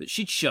edible that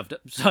she'd shoved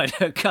upside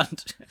her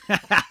cunt.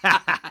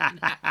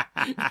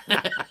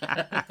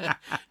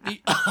 The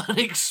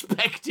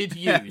unexpected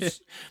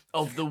use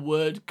of the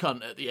word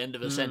cunt at the end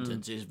of a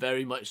sentence is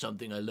very much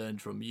something I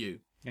learned from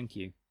you. Thank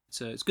you.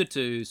 So it's good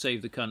to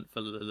save the cunt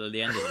for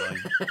the end of the line.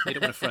 You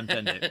don't want to front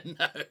end it.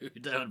 No,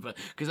 don't.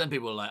 Because then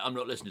people are like, I'm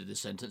not listening to this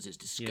sentence. It's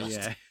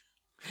disgusting. Yeah.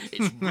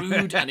 It's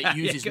rude and it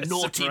uses gotta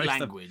naughty surprise them.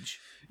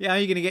 language. Yeah, how are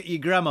you going to get your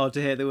grandma to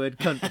hear the word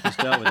cunt if you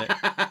start with it?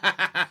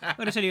 I'm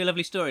going to tell you a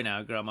lovely story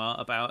now, Grandma,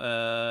 about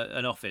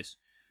an office.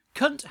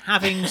 Cunt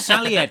having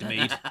Sally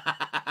Edmead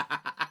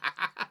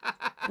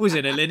was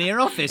in a linear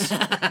office.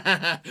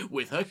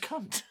 With her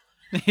cunt.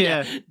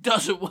 Yeah.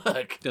 Doesn't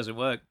work. Doesn't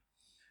work.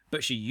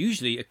 But she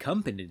usually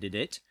accompanied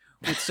it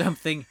with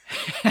something...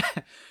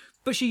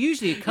 But she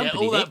usually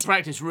accompanied all that it...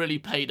 practice really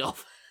paid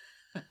off.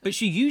 But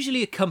she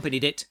usually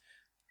accompanied it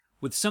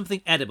with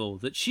something edible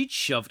that she'd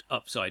shoved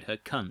upside her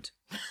cunt.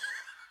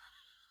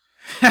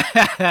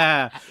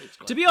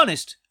 To be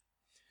honest,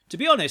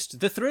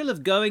 the thrill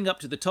of going up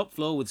to the top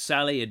floor with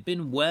Sally had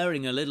been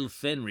wearing a little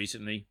thin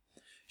recently.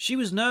 She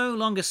was no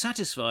longer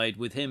satisfied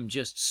with him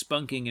just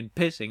spunking and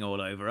pissing all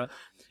over her.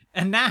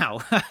 And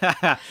now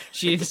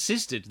she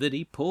insisted that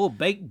he pour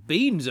baked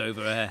beans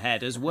over her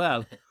head as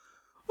well.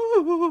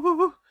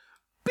 "Oh,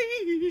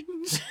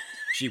 beans,"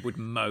 she would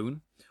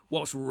moan,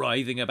 whilst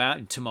writhing about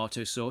in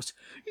tomato sauce.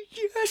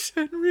 "Yes,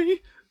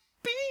 Henry,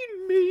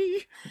 bean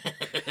me.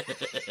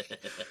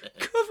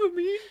 Cover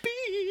me in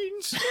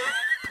beans.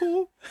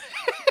 Pour,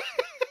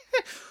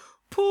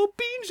 pour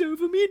beans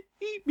over me and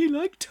eat me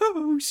like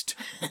toast."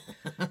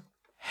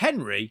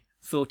 Henry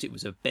thought it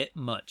was a bit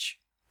much.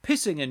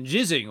 Pissing and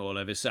jizzing all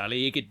over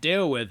Sally he could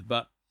deal with,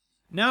 but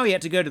now he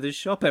had to go to the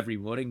shop every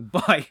morning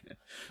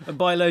and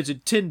buy loads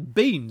of tinned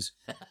beans.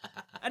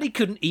 And he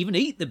couldn't even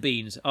eat the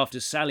beans after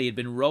Sally had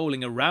been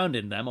rolling around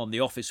in them on the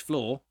office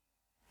floor.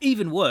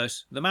 Even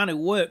worse, the man who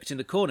worked in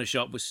the corner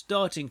shop was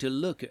starting to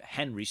look at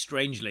Henry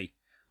strangely,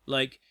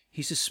 like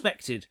he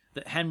suspected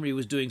that Henry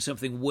was doing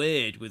something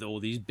weird with all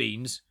these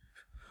beans.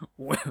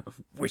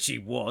 Which he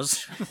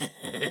was.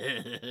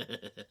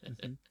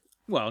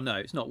 Well, no,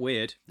 it's not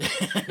weird.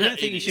 I don't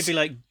think you should be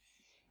like...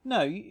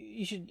 No,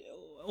 you should...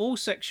 All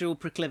sexual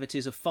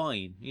proclivities are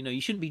fine. You know, you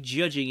shouldn't be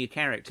judging your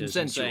characters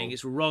and Consensual. saying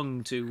it's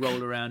wrong to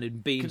roll around in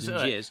beans and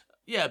jizz.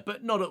 Yeah,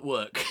 but not at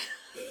work.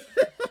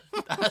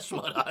 That's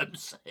what I'm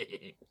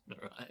saying,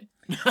 right?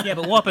 Yeah,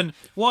 but what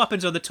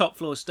happens on the top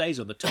floor stays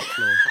on the top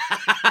floor.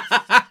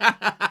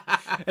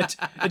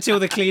 Until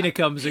the cleaner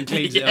comes and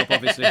cleans it up,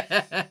 obviously.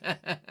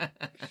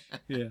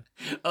 Yeah.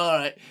 All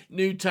right,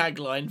 new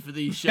tagline for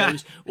these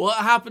shows. What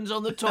happens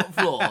on the top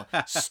floor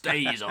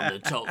stays on the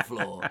top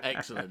floor.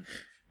 Excellent.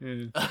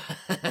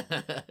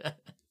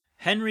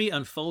 Henry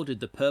unfolded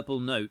the purple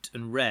note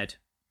and read,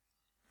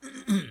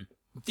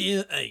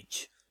 "Dear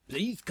H,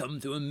 please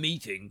come to a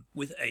meeting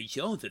with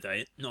HR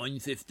today at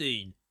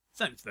 9:15.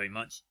 Thanks very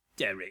much,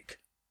 Derek."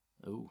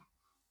 Oh,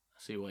 I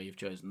see why you've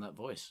chosen that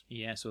voice.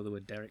 Yeah, I saw the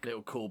word Derek.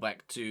 Little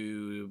callback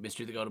to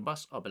Mystery of the Golden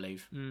Bus, I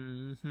believe.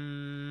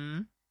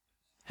 Mm-hmm.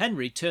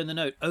 Henry turned the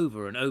note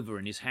over and over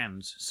in his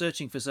hands,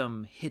 searching for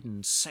some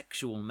hidden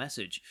sexual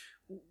message.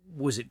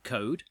 Was it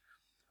code?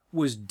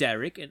 Was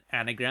Derek an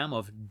anagram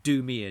of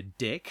 "do me a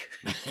dick"?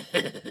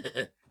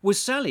 Was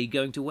Sally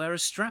going to wear a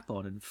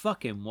strap-on and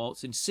fuck him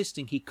whilst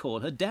insisting he call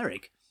her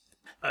Derek?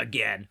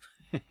 Again.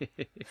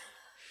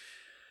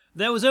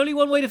 There was only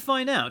one way to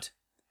find out.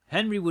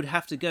 Henry would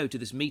have to go to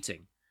this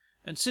meeting,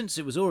 and since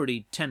it was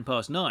already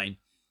 9:10,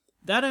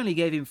 that only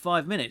gave him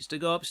 5 minutes to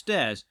go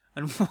upstairs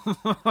and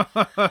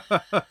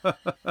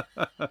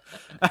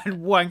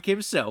and wank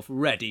himself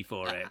ready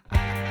for it.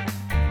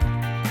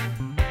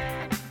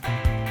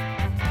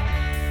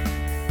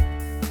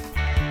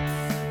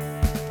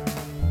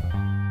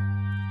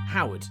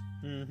 Howard,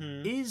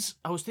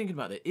 I was thinking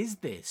about it, is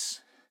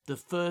this the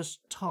first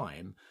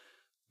time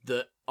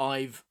that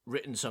I've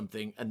written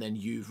something and then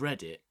you've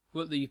read it?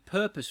 What, that you've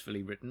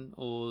purposefully written,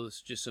 or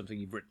it's just something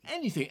you've written?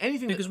 Anything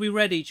Because we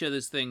read each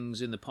other's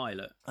things in the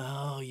pilot.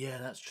 Oh yeah,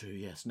 that's true.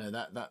 Yes, no,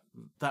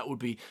 that would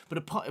be. But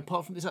apart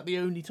from, is that the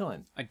only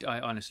time?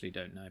 I honestly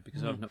don't know,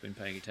 because I've not been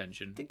paying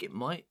attention. I think it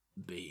might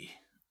be.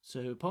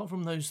 So apart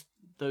from those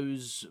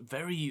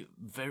very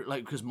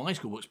like, because my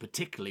school books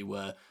particularly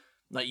were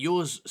like,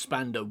 yours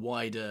spanned a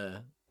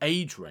wider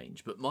age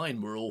range, but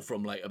mine were all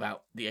from like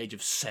about the age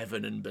of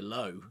 7 and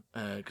below,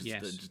 because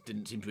Yes. they just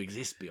didn't seem to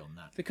exist beyond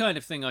that. The kind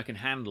of thing I can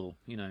handle,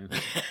 you know.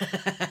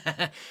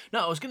 No,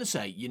 I was going to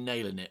say you're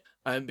nailing it,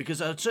 because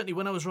certainly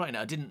when I was writing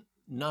it, I didn't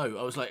know.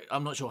 I was like,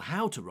 I'm not sure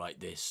how to write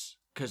this,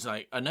 because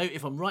like, I know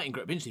if I'm writing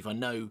Great Binge Thief, I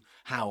know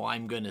how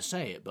I'm going to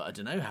say it, but I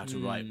don't know how to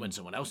write when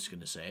someone else is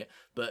going to say it.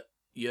 But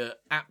you're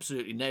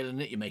absolutely nailing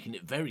it. You're making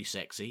it very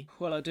sexy.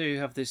 Well, I do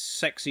have this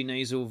sexy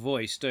nasal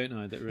voice, don't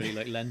I, that really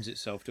like lends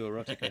itself to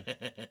erotica.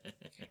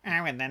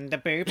 Oh, and then the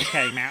boob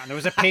came out and there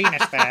was a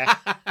penis there.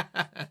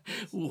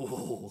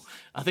 Ooh.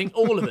 I think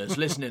all of us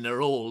listening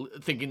are all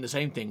thinking the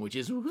same thing, which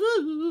is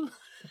right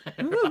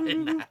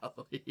now.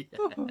 Yeah.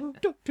 Oh,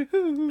 Doctor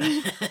Who.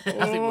 I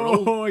think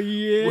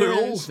we're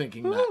all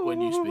thinking that when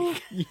you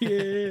speak.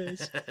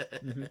 Yes.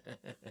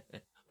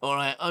 All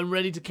right, I'm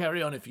ready to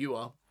carry on if you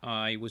are.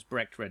 I was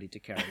Brecht ready to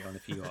carry on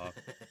if you are.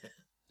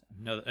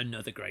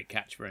 Another great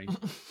catchphrase.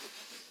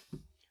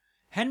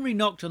 Henry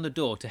knocked on the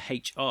door to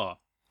HR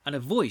and a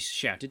voice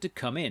shouted to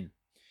come in.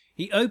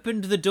 He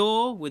opened the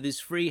door with his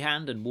free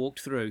hand and walked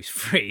through. His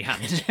free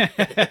hand.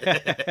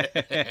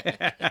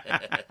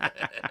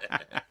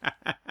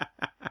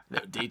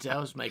 Little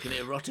details, making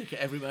it erotic at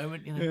every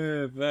moment, you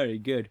know. Very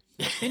good.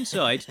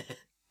 Inside,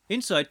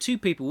 two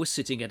people were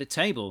sitting at a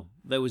table.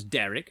 There was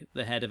Derek,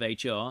 the head of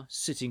HR,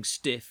 sitting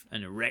stiff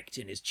and erect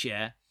in his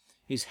chair,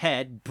 his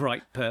head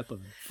bright purple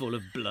and full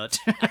of blood.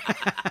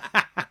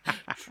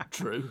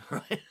 True,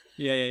 right?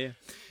 Yeah.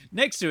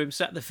 Next to him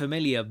sat the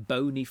familiar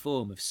bony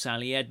form of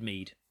Sally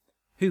Edmead,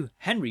 who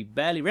Henry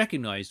barely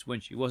recognised when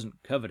she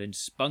wasn't covered in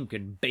spunk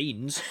and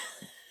beans.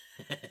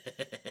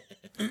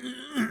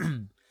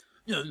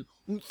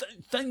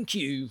 Thank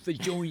you for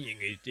joining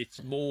us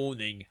this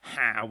morning,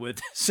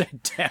 Howard,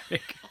 said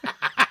Derek.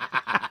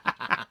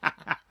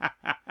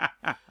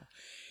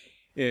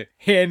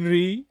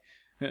 Henry,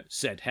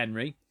 said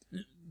Henry.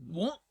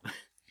 What?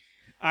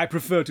 I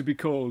prefer to be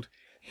called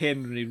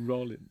Henry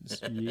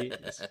Rollins,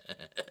 yes.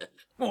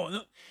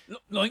 What,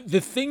 like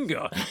the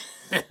finger?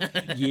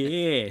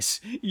 Yes,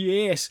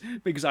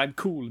 because I'm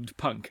cool and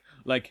punk,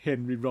 like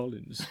Henry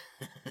Rollins.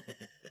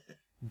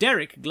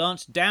 Derek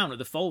glanced down at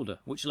the folder,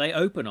 which lay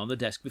open on the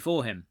desk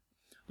before him,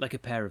 like a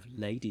pair of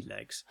lady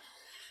legs,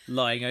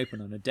 lying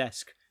open on a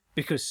desk,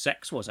 because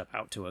sex was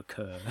about to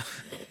occur.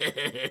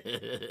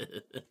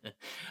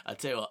 I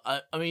tell you what,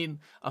 I mean,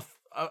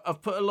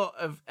 I've put a lot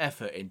of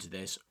effort into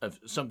this,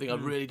 of something I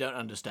really don't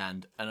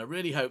understand, and I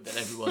really hope that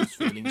everyone's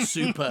feeling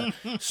super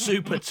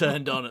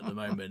turned on at the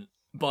moment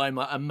by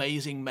my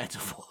amazing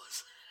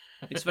metaphors.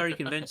 It's very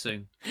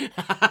convincing.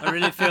 I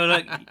really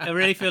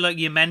feel like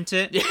you meant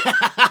it.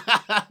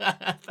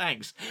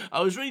 Thanks. I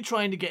was really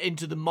trying to get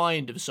into the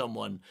mind of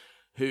someone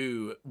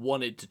who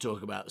wanted to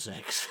talk about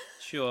sex.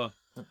 Sure.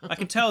 I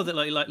can tell that,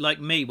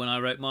 like me, when I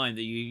wrote mine,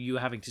 that you were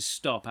having to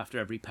stop after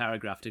every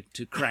paragraph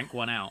to crank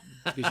one out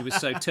because you were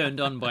so turned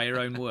on by your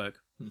own work.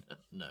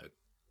 No.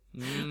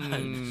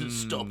 And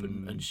stop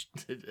and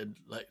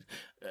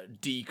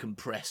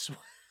decompress.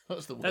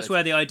 What's the word? That's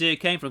where the idea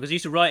came from, because I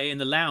used to write it in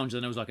the lounge,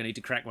 and I was like, I need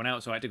to crack one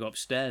out, so I had to go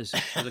upstairs.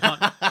 'Cause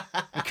I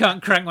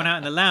can't crank one out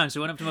in the lounge,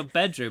 so I went up to my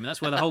bedroom, and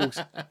that's where the whole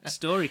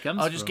story comes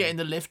from. I'll just get in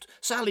the lift.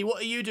 Sally,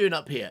 what are you doing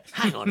up here?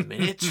 Hang on a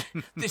minute.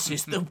 This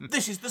is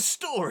the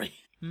story.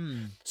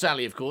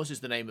 Sally, of course,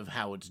 is the name of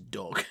Howard's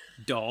dog.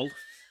 Doll.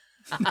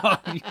 No,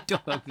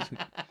 dog. I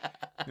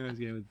was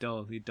going with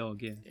doll. Your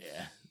dog, yeah.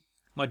 Yeah.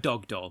 My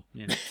dog doll,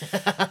 yeah.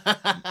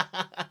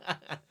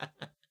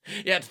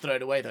 You had to throw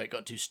it away, though. It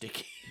got too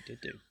sticky. It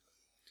did do.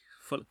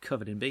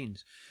 Covered in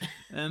beans.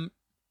 Hello.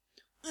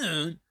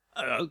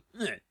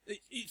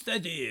 It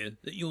said here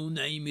that your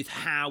name is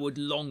Howard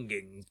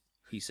Longing,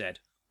 he said.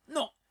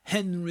 not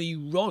Henry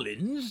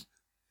Rollins.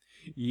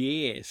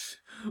 Yes,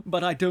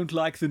 but I don't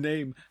like the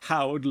name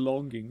Howard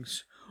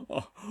Longings.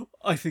 Oh,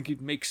 I think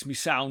it makes me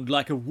sound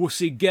like a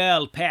wussy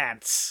girl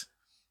pants.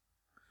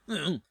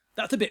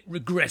 That's a bit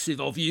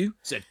regressive of you,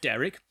 said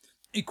Derek,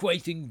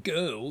 equating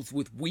girls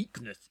with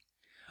weakness.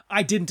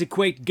 I didn't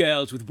equate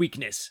girls with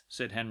weakness,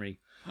 said Henry.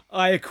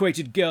 I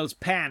equated girls'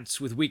 pants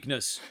with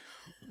weakness,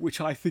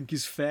 which I think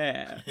is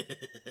fair.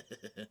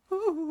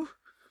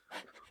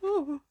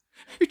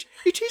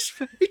 It is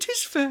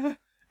fair,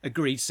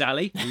 agreed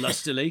Sally,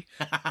 lustily.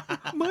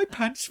 My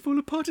pants fall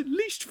apart at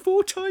least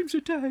 4 times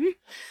a day,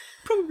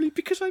 probably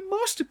because I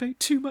masturbate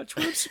too much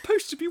when I'm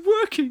supposed to be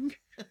working.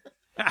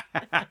 That's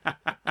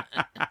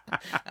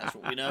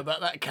what we know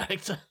about that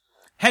character.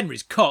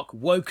 Henry's cock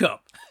woke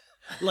up,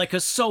 like a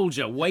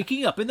soldier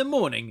waking up in the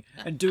morning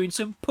and doing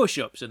some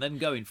push-ups and then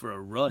going for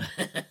a run.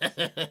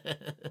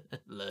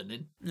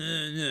 Learning.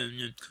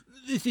 No.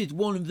 This is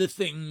one of the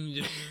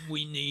things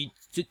we need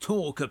to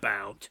talk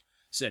about,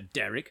 said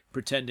Derek,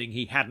 pretending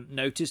he hadn't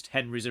noticed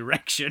Henry's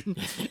erection,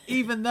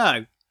 even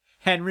though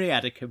Henry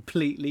had a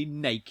completely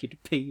naked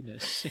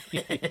penis.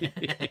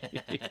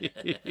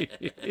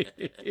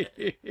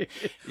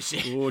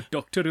 Oh,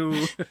 Doctor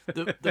Who.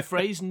 The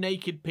phrase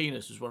naked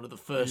penis was one of the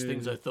first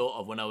things I thought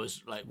of when I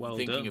was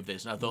thinking of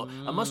this. And I thought,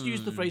 I must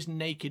use the phrase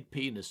naked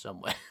penis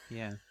somewhere.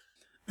 Yeah.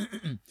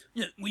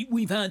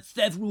 We've had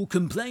several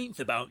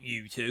complaints about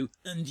you two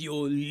and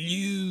your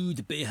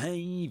lewd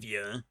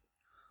behaviour,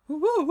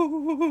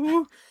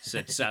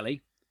 said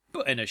Sally,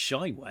 but in a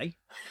shy way.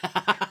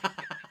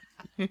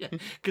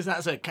 Because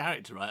that's her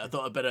character, right? I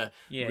thought I'd better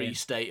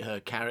restate her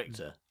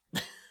character.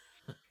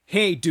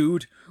 Hey,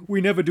 dude,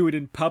 we never do it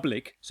in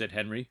public, said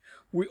Henry.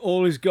 We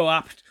always go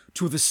up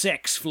to the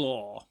sex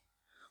floor.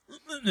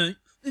 No,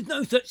 there's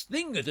no such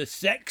thing as a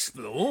sex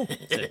floor,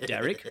 said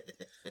Derek.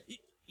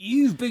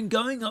 You've been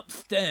going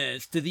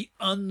upstairs to the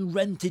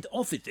unrented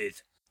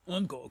offices.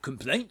 I've got a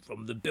complaint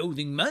from the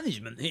building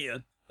management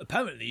here.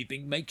 Apparently you've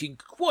been making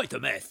quite a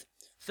mess.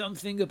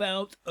 Something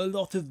about a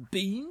lot of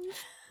beans?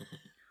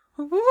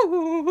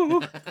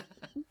 Ooh,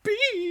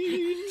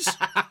 beans,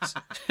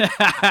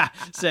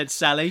 said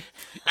Sally,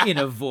 in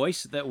a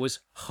voice that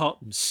was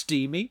hot and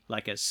steamy,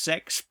 like a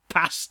sex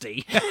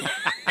pasty.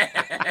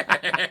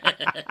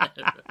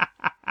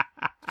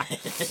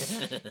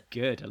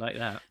 Good, I like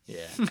that.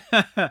 Yeah.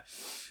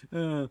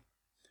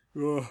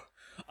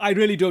 I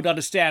really don't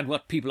understand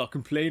what people are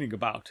complaining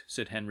about,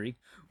 said Henry.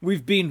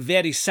 We've been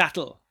very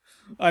subtle.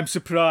 I'm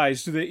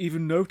surprised they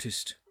even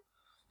noticed.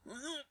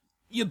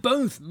 You're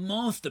both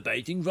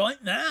masturbating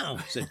right now,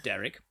 said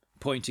Derek,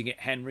 pointing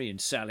at Henry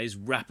and Sally's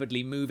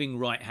rapidly moving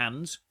right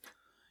hands.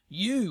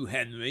 You,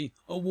 Henry,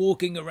 are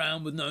walking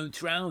around with no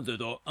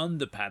trousers or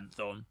underpants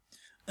on,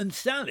 and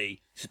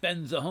Sally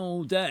spends the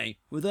whole day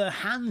with her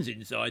hands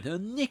inside her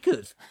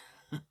knickers.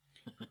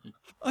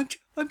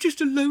 I'm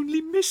just a lonely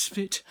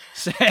misfit,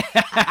 said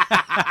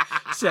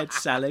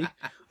Sally.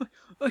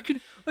 I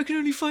can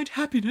only find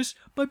happiness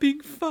by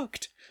being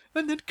fucked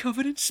and then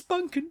covered in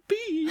spunk and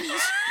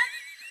beans.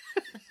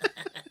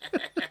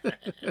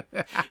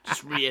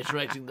 Just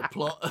reiterating the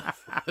plot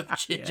of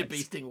Ginger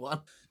Beesting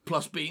 1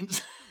 plus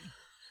beans.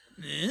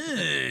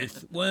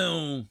 Yes,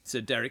 well,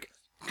 said Derek,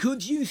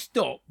 could you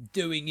stop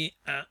doing it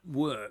at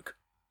work?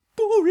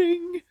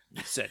 Boring,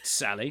 said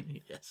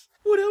Sally. Yes.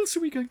 What else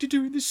are we going to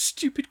do in this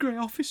stupid grey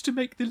office to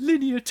make the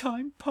linear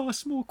time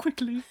pass more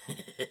quickly?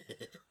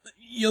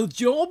 Your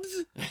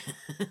jobs?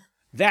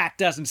 That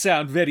doesn't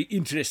sound very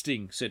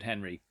interesting, said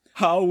Henry.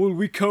 How will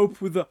we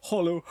cope with the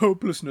hollow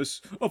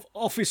hopelessness of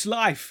office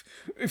life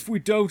if we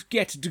don't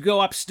get to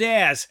go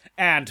upstairs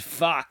and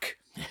fuck?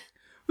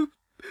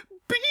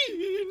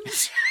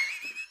 Beans!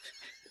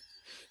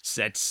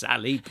 said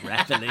Sally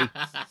breathily.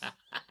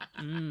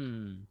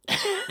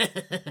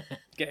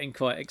 Getting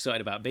quite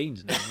excited about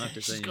beans now. I have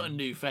to say. She's got a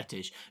new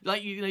fetish.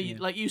 Like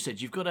like you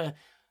said, you've got to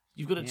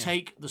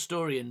take the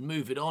story and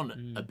move it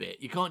on a bit.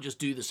 You can't just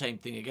do the same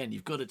thing again.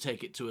 You've got to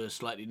take it to a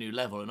slightly new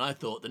level. And I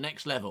thought the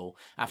next level,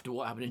 after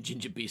what happened in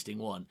Ginger Beesting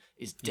 1,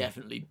 is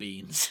definitely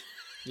beans.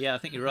 Yeah, I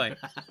think you're right.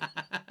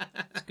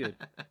 It's good.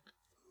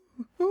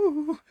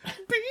 Ooh,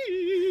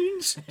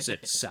 beans,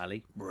 said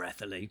Sally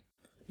breathily.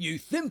 You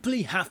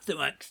simply have to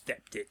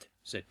accept it,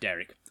 said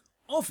Derek.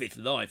 Office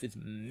life is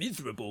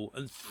miserable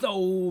and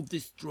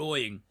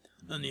soul-destroying,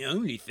 and the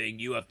only thing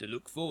you have to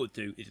look forward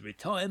to is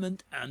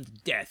retirement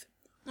and death.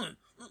 Do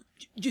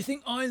you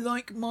think I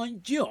like my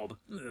job?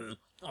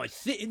 I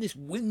sit in this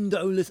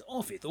windowless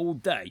office all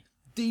day,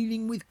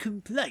 dealing with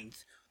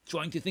complaints,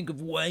 trying to think of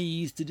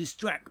ways to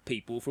distract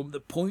people from the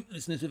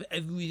pointlessness of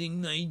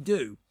everything they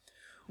do.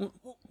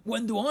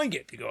 When do I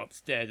get to go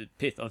upstairs and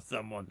piss on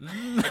someone?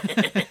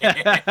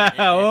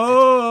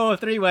 Oh,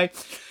 three-way.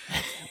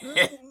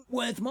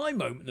 Where's my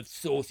moment of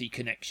saucy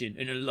connection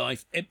in a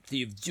life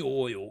empty of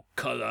joy or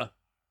colour?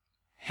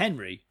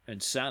 Henry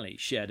and Sally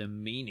shared a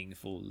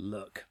meaningful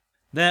look.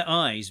 Their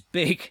eyes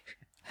big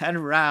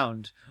and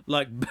round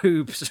like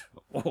boobs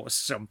or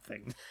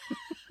something.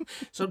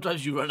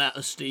 Sometimes you run out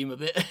of steam a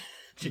bit.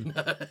 Do you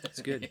know?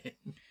 It's good.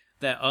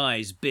 Their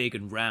eyes big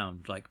and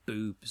round like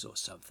boobs or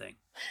something.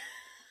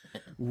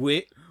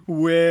 Well,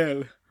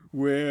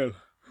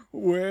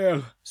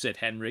 said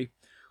Henry.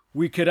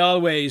 We could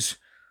always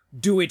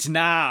do it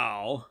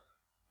now.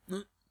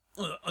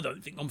 I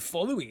don't think I'm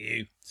following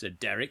you, said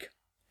Derek.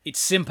 It's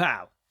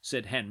simple,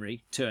 said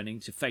Henry, turning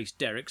to face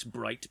Derek's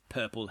bright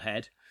purple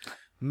head.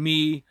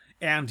 Me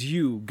and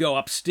you go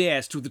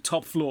upstairs to the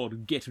top floor to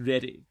get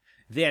ready.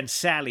 Then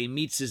Sally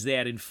meets us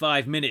there in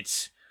 5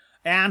 minutes.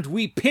 And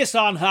we piss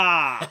on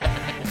her!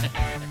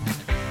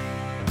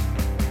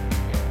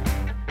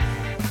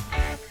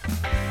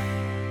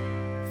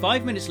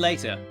 5 minutes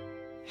later,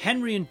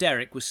 Henry and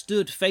Derek were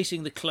stood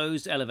facing the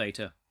closed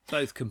elevator,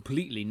 both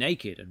completely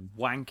naked and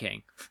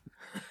wanking,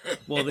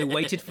 while they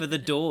waited for the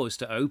doors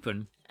to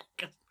open.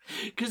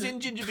 Because in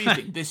Ginger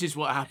Beesting, this is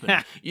what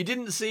happened. You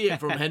didn't see it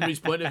from Henry's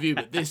point of view,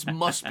 but this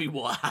must be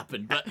what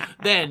happened. But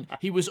then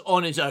he was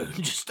on his own,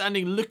 just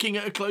standing looking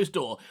at a closed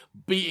door,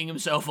 beating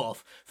himself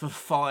off for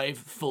 5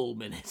 full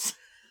minutes.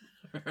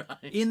 Right.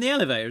 In the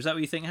elevator, is that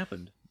what you think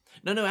happened?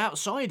 No,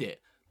 outside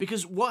it.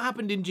 Because what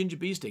happened in Ginger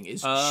Beesting is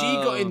she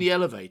got in the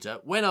elevator,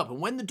 went up, and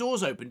when the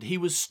doors opened, he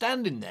was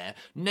standing there,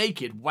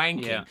 naked,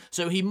 wanking. Yeah.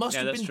 So he must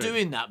have been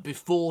doing that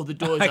before the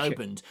doors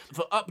opened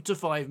for up to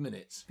 5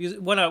 minutes. Because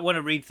when I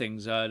read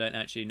things, I don't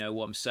actually know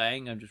what I'm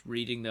saying. I'm just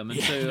reading them.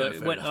 And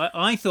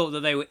I thought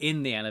that they were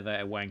in the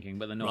elevator wanking,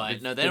 but they're not.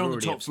 Right, no, they're on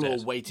the top floor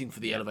waiting for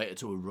the elevator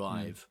to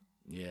arrive.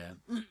 Yeah.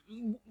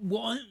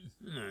 Why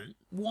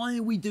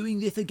are we doing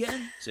this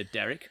again? Said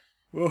Derek.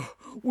 Oh,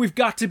 we've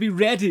got to be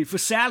ready for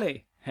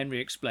Sally, Henry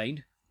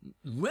explained.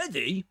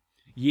 Ready?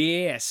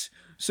 Yes,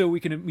 so we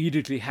can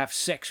immediately have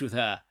sex with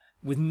her,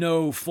 with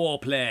no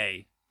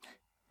foreplay.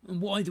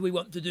 And why do we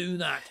want to do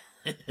that?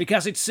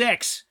 Because it's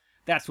sex.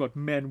 That's what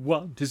men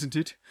want, isn't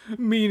it?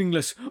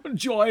 Meaningless,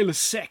 joyless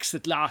sex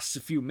that lasts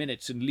a few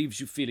minutes and leaves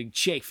you feeling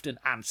chafed and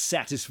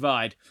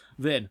unsatisfied.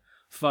 Then,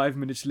 5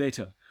 minutes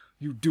later,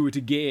 you do it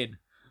again.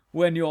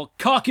 When your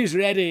cock is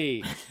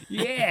ready.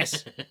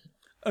 Yes.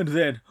 And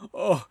then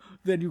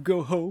you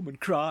go home and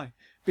cry.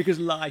 Because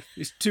life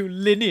is too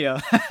linear.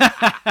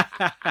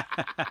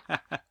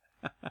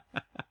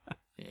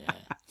 Yeah,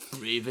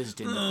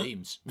 revisiting the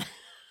themes.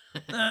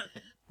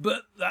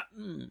 But that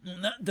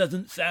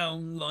doesn't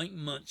sound like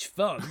much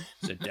fun,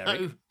 said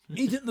Derek. No.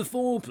 Isn't the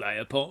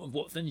foreplay a part of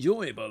what's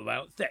enjoyable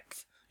about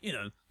sex? You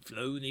know,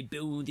 slowly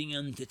building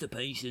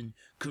anticipation,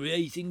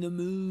 creating the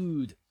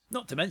mood.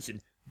 Not to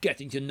mention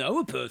getting to know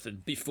a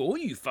person before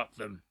you fuck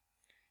them.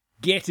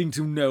 Getting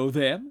to know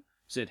them,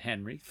 said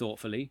Henry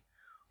thoughtfully.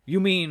 You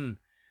mean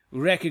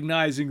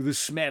recognizing the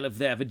smell of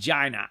their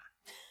vagina?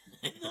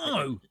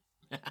 No.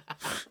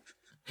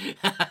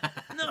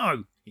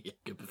 No. Yeah,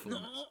 good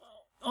performance.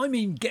 I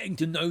mean getting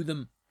to know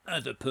them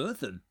as a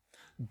person.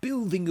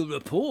 Building a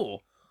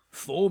rapport.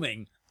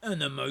 Forming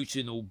an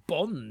emotional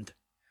bond.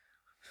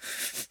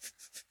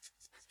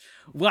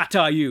 What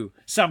are you,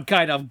 some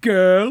kind of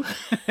girl?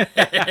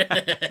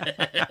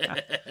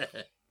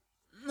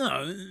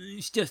 No,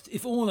 it's just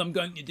if all I'm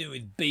going to do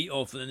is beat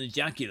off and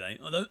ejaculate,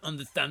 I don't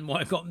understand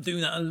why I can't do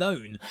that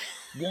alone.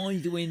 Why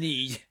do we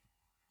need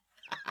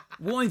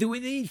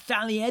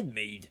Sally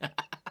Edmead?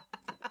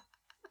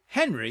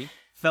 Henry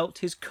felt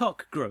his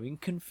cock growing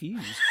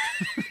confused.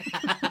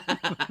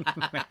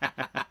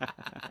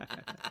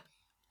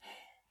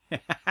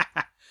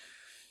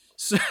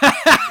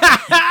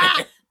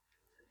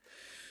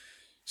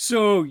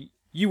 So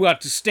you are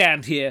to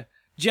stand here,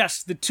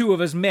 just the two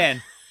of us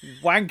men,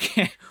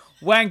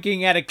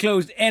 wanking at a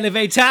closed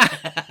elevator,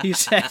 he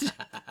said.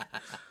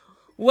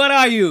 What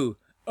are you,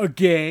 a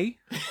gay?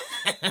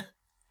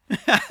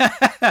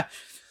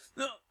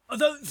 No, I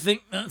don't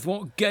think that's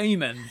what gay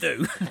men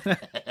do,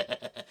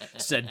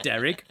 said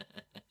Derek.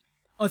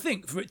 I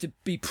think for it to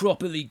be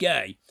properly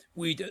gay,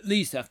 we'd at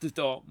least have to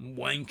start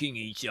wanking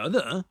each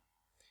other.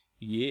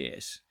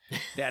 Yes,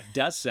 that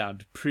does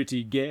sound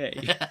pretty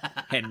gay,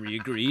 Henry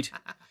agreed,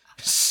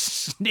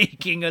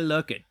 sneaking a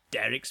look at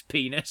Derek's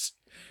penis,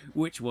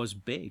 which was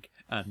big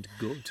and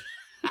good.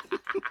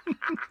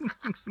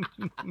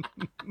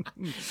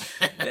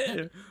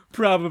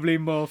 Probably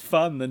more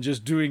fun than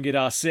just doing it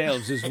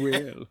ourselves as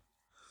well.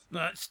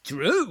 That's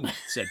true,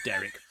 said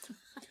Derek.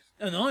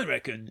 And I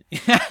reckon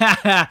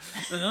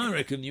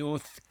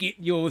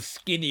your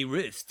skinny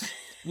wrists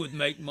would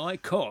make my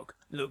cock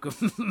look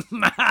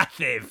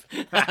massive.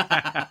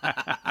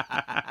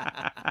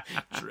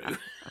 True.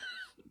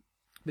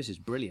 This is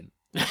brilliant.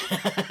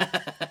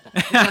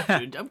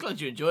 I'm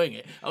glad you're enjoying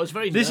it. I was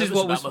very nervous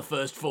about my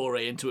first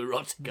foray into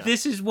erotica.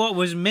 This is what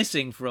was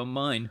missing from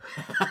mine.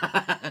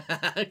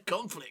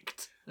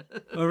 Conflict.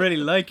 I really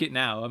like it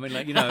now. I mean,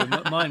 like, you know,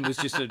 mine was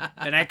just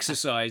an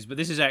exercise, but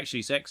this is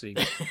actually sexy.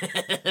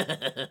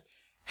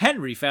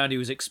 Henry found he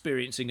was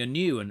experiencing a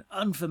new and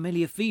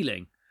unfamiliar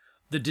feeling.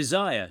 The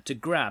desire to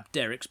grab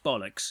Derek's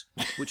bollocks,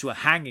 which were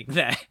hanging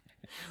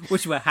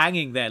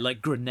there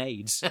like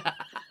grenades,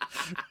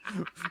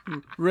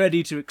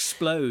 ready to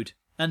explode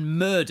and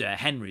murder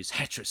Henry's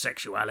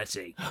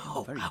heterosexuality.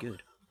 Oh, very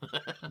good.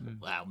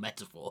 Wow,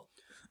 metaphor.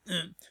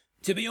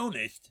 To be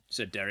honest,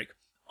 said Derek,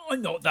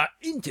 I'm not that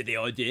into the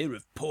idea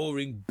of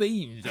pouring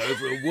beans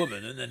over a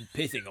woman and then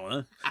pissing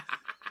on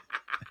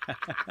her.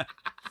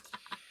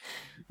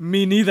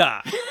 Me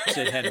neither,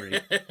 said Henry,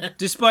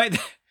 despite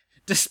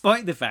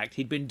the fact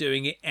he'd been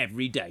doing it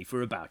every day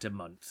for about a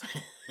month.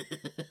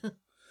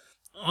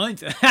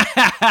 I'd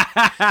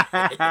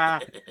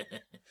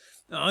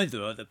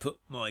rather put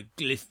my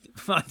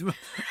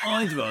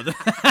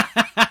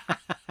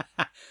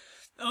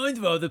I'd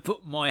rather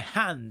put my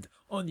hand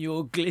on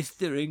your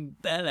glistering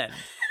bellend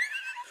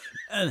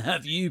and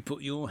have you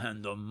put your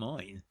hand on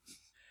mine.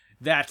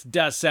 That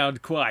does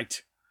sound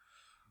quite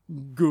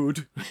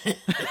good,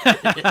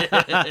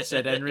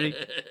 said Henry.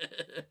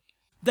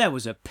 There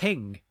was a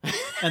ping,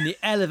 and the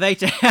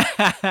elevator...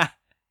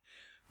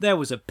 There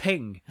was a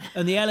ping,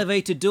 and the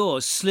elevator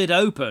doors slid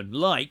open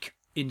like,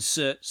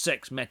 insert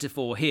sex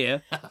metaphor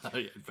here,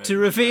 to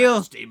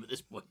reveal... Steam at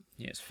this point.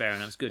 Yes, fair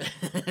enough, it's good.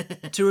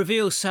 To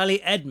reveal Sally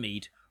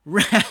Edmead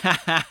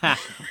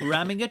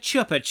ramming a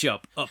chuppa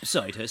chup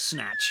upside her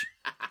snatch.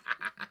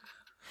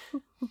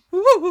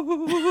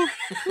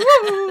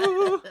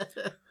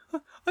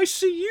 I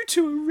see you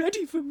two are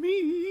ready for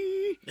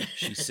me,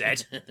 she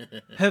said,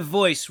 her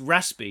voice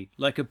raspy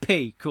like a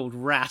pea called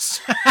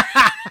Ras.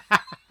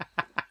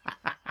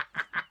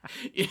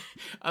 Yeah,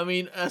 I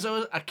mean, I've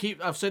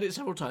said it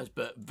several times,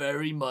 but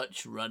very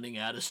much running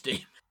out of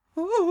steam.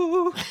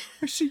 Oh,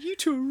 I see you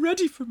two are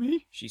ready for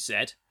me, she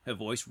said, her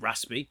voice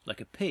raspy like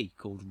a pea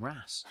called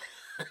Ras.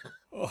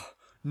 Oh,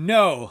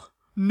 no,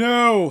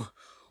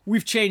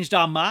 we've changed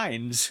our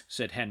minds,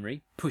 said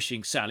Henry,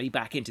 pushing Sally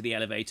back into the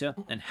elevator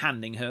and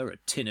handing her a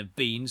tin of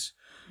beans.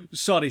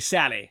 Sorry,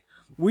 Sally,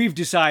 we've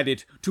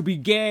decided to be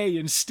gay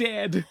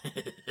instead.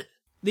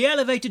 The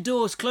elevator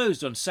doors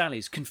closed on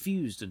Sally's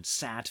confused and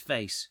sad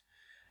face.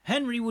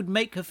 Henry would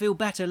make her feel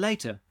better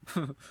later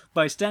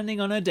by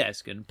standing on her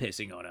desk and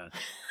pissing on her.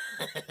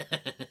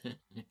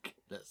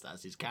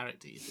 That's his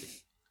character, you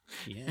see.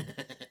 Yeah.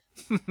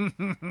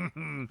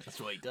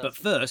 That's what he does.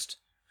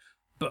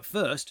 But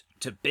first,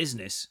 to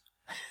business.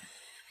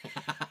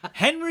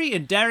 Henry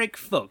and Derek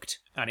fucked,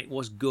 and it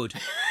was good.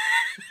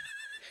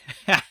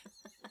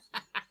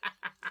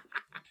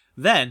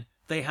 Then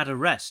they had a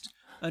rest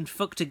and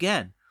fucked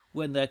again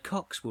when their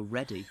cocks were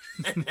ready.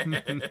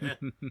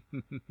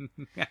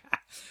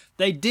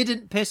 They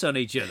didn't piss on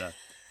each other,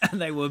 and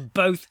they were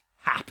both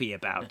happy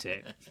about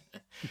it.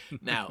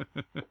 Now,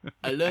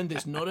 I learned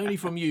this not only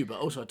from you, but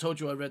also I told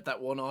you I read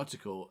that one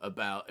article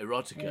about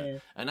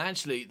erotica. And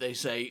actually, they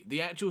say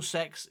the actual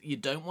sex, you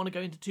don't want to go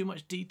into too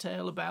much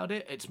detail about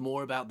it. It's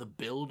more about the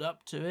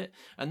build-up to it.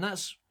 And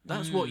that's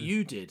what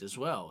you did as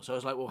well. So I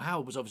was like, well,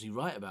 Howard was obviously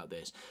right about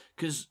this.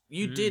 Because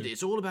you did.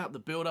 It's all about the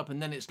build-up,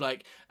 and then it's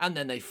like, and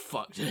then they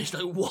fucked. And it's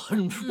like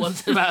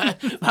once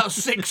about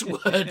 6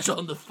 words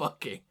on the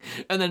fucking.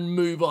 And then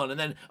move on. And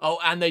then,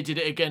 and they did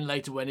it again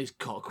later when his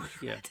cock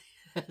was ready.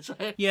 So,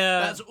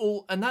 that's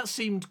all, and that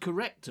seemed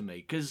correct to me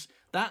because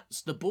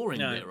that's the boring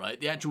bit, right?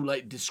 The actual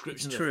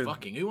description of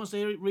fucking. Who wants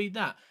to read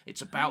that?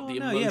 It's about the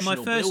emotional my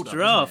first build-up,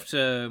 draft.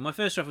 My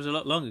first draft was a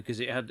lot longer because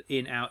it had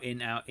in out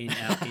in out in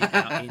out in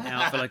out in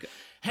out for like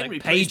Henry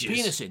like put his pages.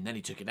 penis in, then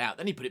he took it out,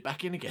 then he put it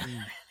back in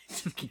again.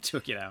 He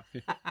took it out.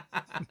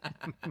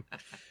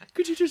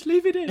 Could you just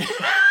leave it in?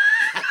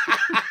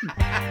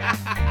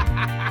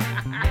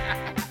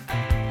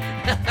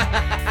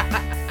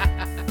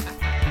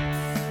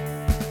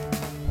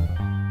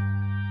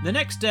 The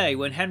next day,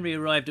 when Henry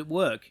arrived at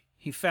work,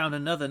 he found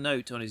another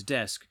note on his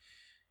desk.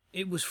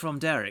 It was from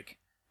Derek,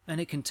 and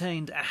it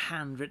contained a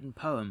handwritten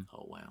poem.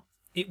 Oh, wow.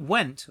 It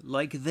went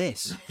like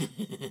this.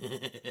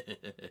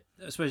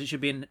 I suppose it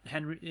should be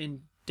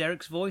in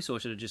Derek's voice,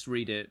 or should I just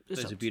read it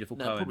as a beautiful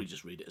poem? No, probably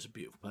just read it as a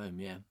beautiful poem,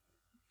 yeah.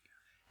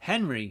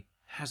 Henry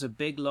has a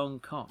big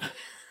long cock.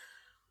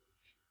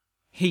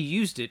 He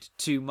used it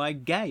to my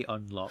gay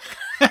unlock.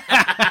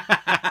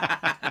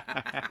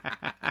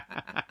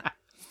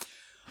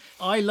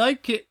 I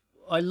liked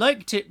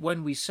it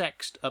when we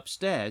sexed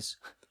upstairs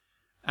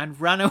and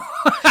ran away.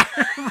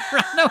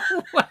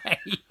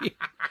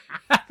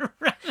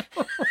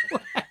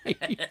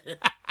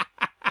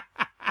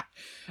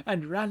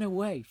 And ran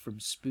away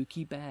from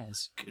spooky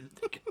bears. Couldn't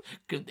think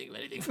of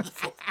anything for the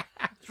fourth.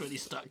 It's really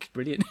stuck.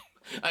 Brilliant.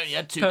 I only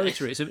had 2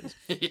 Poetry.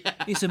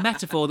 It's a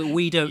metaphor that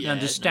we don't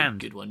understand. No,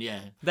 good one,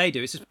 yeah. They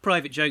do. It's a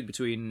private joke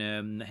between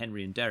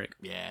Henry and Derek.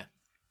 Yeah.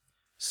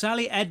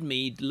 Sally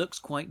Edmead looks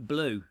quite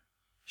blue.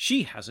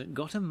 She hasn't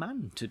got a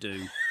man to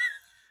do.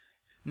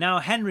 Now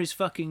Henry's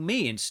fucking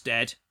me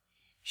instead.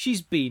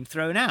 She's been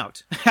thrown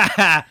out.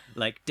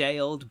 Like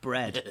day-old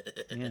bread.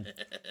 Yeah.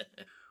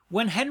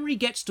 When Henry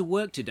gets to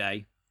work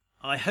today,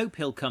 I hope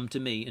he'll come to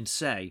me and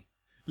say,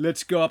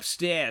 "Let's go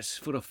upstairs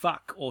for a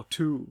fuck or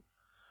two.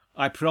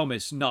 I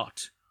promise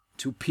not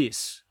to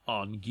piss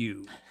on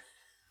you."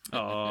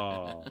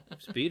 Oh,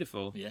 it's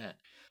beautiful. Yeah.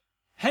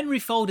 Henry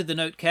folded the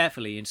note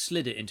carefully and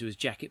slid it into his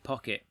jacket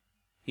pocket.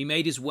 He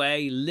made his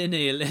way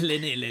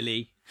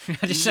linearly.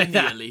 I just say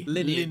that.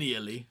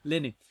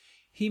 Linearly.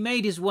 He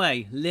made his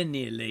way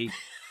linearly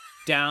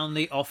down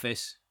the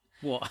office.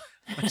 What?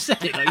 I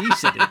said it like you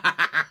said it.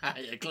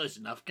 Yeah, close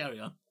enough. Carry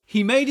on.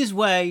 He made his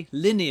way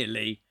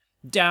linearly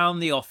down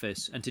the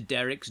office and to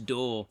Derek's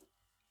door.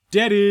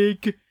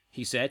 "Derek,"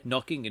 he said,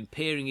 knocking and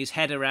peering his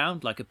head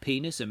around like a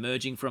penis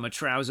emerging from a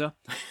trouser.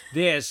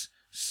 "There's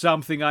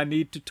something I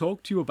need to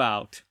talk to you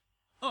about."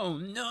 "Oh,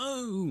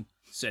 no,"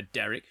 said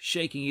Derek,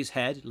 shaking his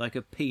head like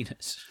a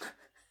penis.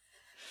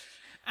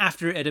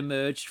 After it had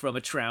emerged from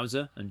a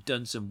trouser and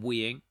done some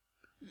weeing.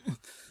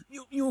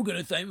 "You're going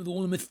to think it was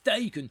all a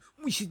mistake and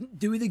we shouldn't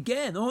do it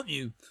again, aren't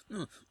you?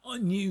 I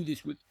knew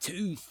this was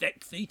too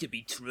sexy to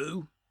be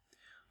true."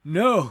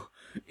 "No,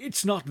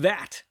 it's not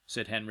that,"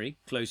 said Henry,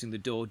 closing the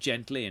door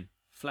gently and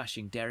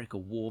flashing Derek a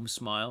warm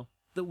smile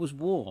that was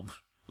warm,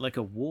 like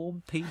a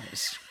warm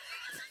penis,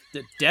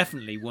 that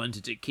definitely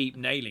wanted to keep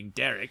nailing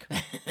Derek.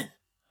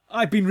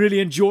 "I've been really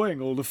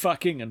enjoying all the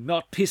fucking and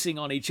not pissing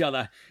on each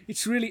other.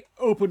 It's really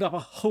opened up a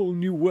whole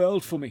new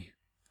world for me.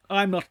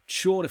 I'm not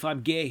sure if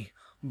I'm gay,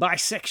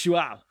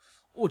 bisexual,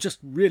 or just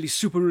really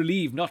super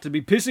relieved not to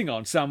be pissing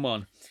on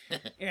someone.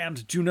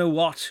 And do you know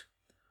what?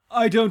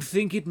 I don't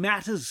think it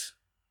matters."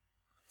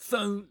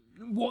 "So,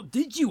 what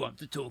did you want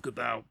to talk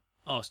about?"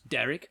 asked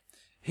Derek,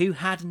 who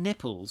had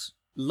nipples,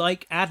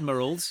 like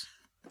admirals,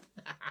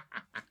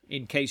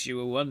 in case you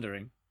were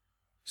wondering.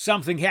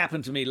 "Something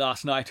happened to me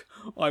last night.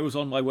 I was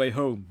on my way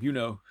home,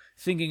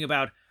 thinking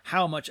about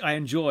how much I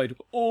enjoyed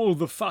all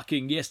the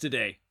fucking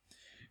yesterday.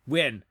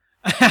 When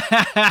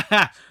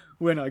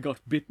I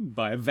got bitten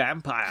by a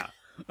vampire.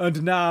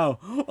 And now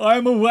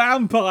I'm a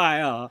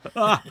vampire."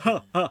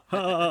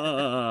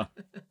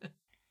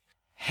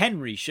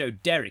 Henry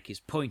showed Derek his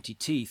pointy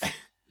teeth.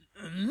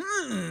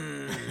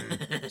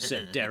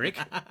 Said Derek.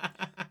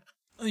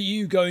 "Are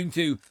you going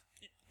to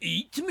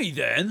eat me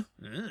then?"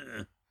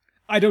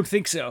 "I don't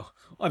think so.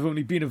 I've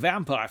only been a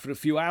vampire for a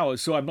few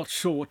hours, so I'm not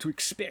sure what to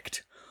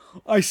expect.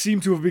 I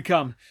seem to have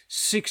become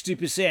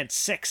 60%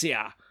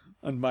 sexier,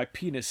 and my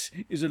penis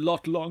is a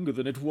lot longer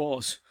than it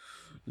was.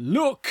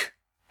 Look!"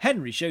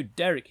 Henry showed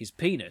Derek his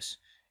penis.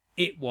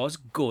 It was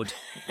good.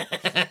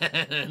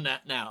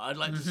 Now, I'd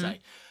like to say,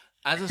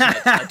 as I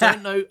said,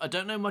 I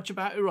don't know much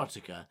about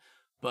erotica,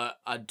 but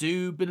I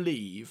do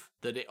believe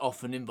that it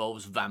often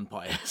involves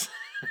vampires.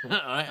 All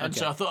right, and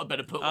so I thought I'd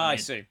better put one I in.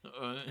 see.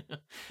 All right.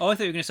 Oh, I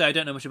thought you were going to say I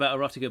don't know much about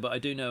erotica, but I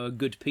do know a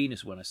good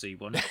penis when I see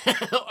one.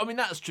 I mean,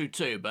 that's true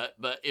too, but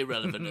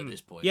irrelevant at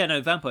this point. Yeah,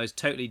 no, vampires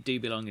totally do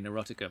belong in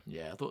erotica.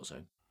 Yeah, I thought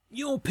so.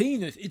 Your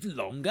penis is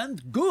long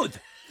and good,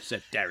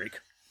 said Derek.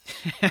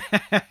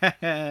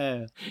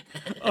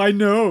 I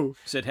know,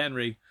 said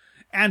Henry.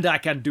 And I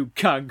can do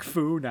kung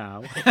fu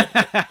now.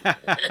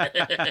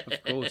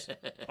 Of course,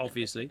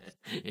 obviously.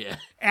 Yeah.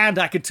 And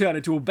I can turn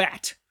into a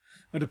bat.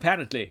 And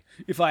apparently,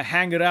 if I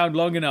hang around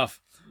long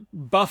enough,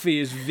 Buffy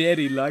is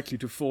very likely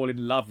to fall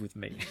in love with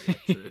me.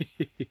 True.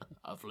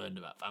 I've learned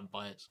about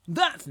vampires.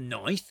 That's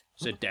nice,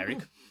 said Derek.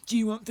 Do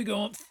you want to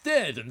go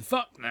upstairs and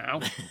fuck now?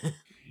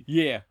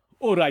 Yeah,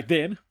 all right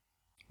then.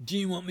 Do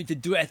you want me to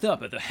dress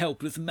up as a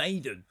helpless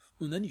maiden?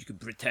 Well, then you can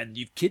pretend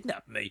you've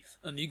kidnapped me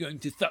and you're going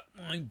to suck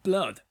my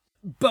blood.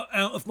 Butt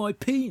out of my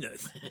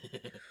penis.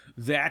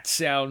 That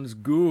sounds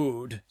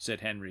good, said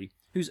Henry,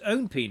 whose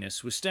own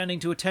penis was standing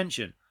to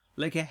attention,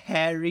 like a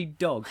hairy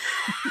dog.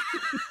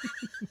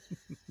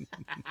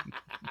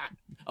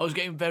 I was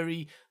getting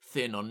very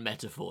thin on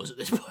metaphors at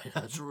this point.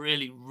 I was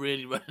really,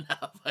 really running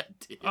out of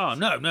ideas. Oh,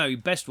 no,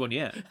 best one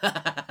yet.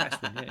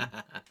 Best one yet.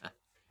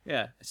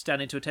 Yeah,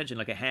 standing to attention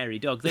like a hairy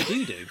dog. They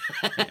do.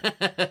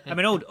 Yeah. I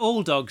mean,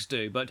 all dogs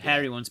do, but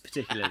hairy ones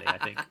particularly, I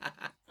think.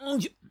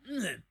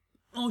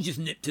 I'll just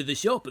nip to the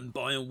shop and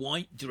buy a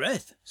white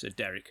dress, said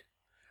Derek.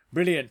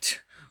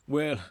 Brilliant.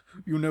 Well,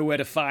 you know where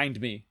to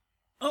find me.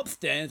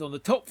 Upstairs on the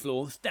top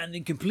floor,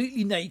 standing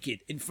completely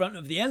naked in front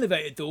of the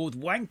elevator doors,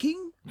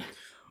 wanking?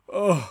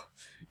 Oh,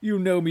 you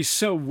know me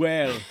so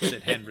well,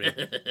 said Henry.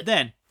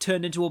 Then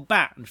turned into a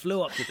bat and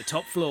flew up to the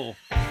top floor.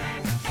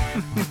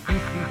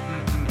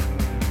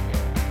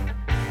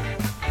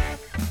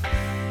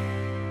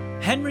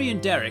 Henry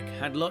and Derek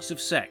had lots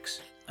of sex,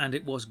 and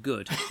it was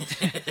good.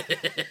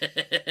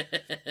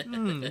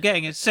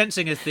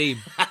 Sensing a theme.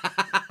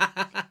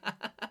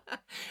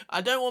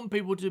 I don't want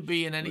people to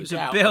be in any It was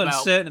doubt a bit about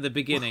uncertain at the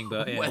beginning,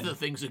 but yeah. whether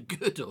things are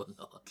good or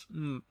not.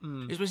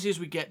 Especially as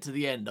we get to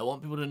the end, I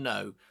want people to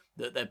know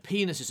that their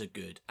penises are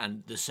good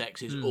and the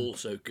sex is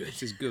also good.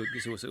 This is good.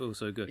 It's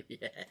also good.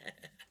 Yeah.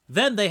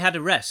 Then they had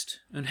a rest,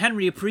 and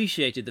Henry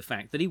appreciated the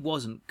fact that he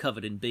wasn't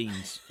covered in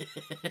beans.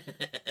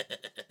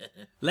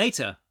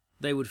 Later,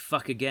 they would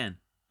fuck again.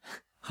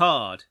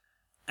 Hard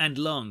and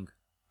long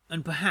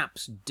and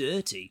perhaps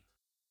dirty.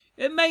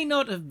 It may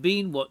not have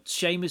been what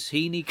Seamus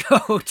Heaney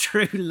called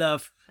true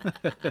love.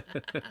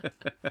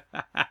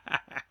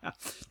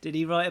 Did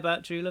he write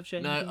about true love,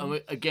 Seamus? No, Heaney? I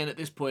mean, again, at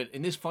this point,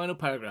 in this final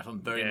paragraph, I'm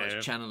very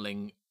much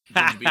channeling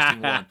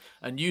Beesting 1.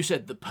 And you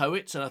said the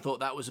poets, and I thought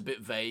that was a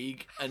bit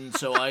vague, and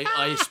so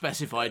I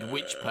specified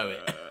which poet.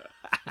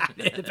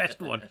 The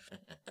best one.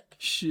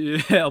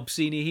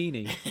 Obscene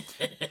Heaney.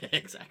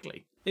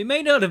 Exactly. It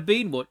may not have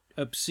been what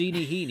Obscene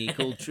Heaney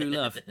called true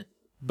love,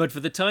 but for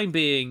the time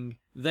being,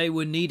 they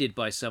were needed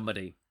by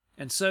somebody.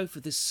 And so, for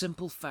this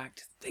simple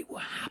fact, they were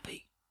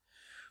happy.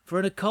 For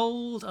in a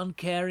cold,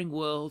 uncaring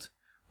world,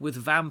 with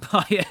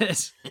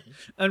vampires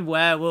and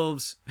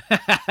werewolves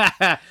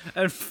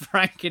and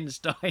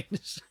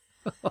Frankensteins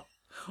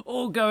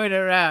all going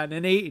around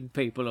and eating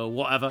people or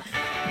whatever,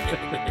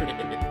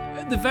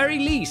 at the very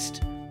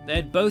least, they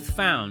had both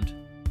found,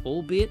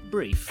 albeit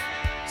brief,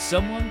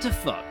 someone to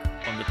fuck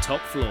on the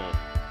top floor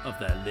of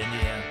their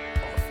linear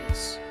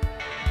office.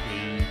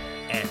 The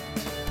end.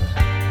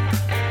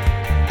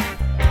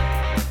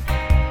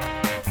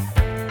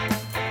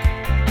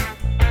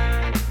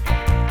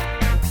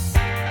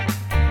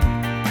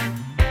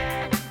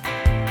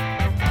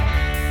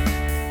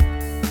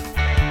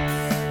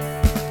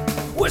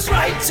 Worst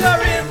writer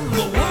in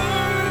the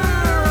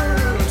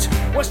world.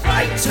 Worst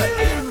writer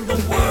in the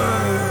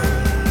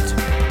world.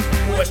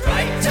 Worst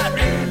writer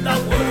in the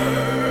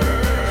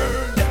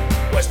world.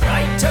 Worst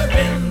writer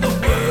in the world.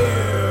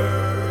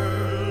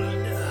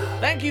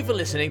 Thank you for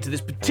listening to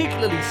this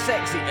particularly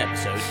sexy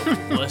episode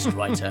of The Worst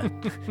Writer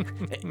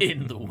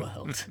in the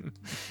World.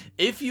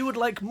 If you would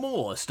like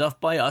more stuff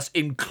by us,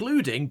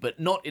 including, but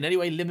not in any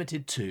way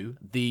limited to,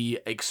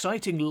 the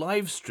exciting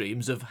live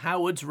streams of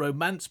Howard's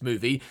romance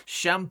movie,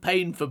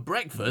 Champagne for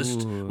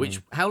Breakfast,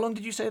 which, how long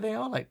did you say they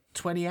are? Like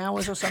 20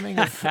 hours or something?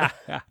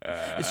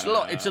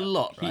 It's a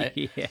lot, right?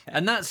 Yeah.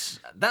 And that's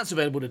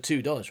available to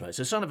 $2, right?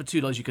 So sign up for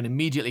 $2, you can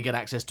immediately get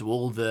access to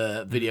all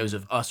the videos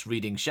of us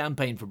reading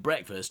Champagne for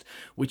Breakfast,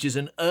 which is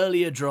an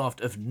earlier draft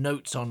of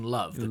Notes on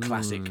Love, the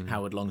classic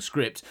Howard Long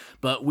script,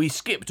 but we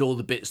skipped all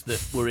the bits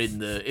that were in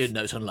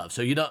Notes on Love.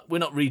 So we're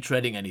not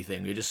retreading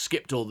anything. We just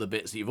skipped all the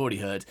bits that you've already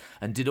heard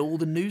and did all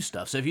the new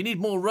stuff. So if you need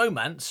more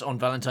romance on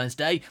Valentine's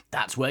Day,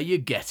 that's where you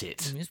get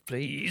it. Yes,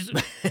 please.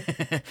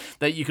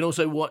 That you can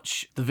also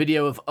watch the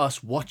video of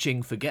us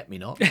watching Forget Me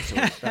Not.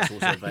 That's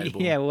also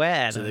available. Yeah,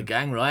 where? To the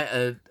gang,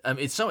 right?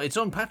 It's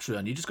on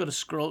Patreon. You just got to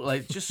scroll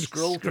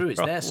through. It's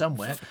there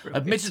somewhere.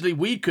 Admittedly,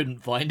 we couldn't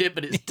find it,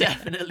 but it's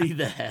definitely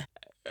there.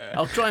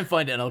 I'll try and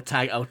find it and I'll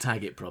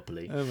tag it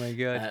properly. Oh my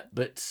god.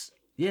 But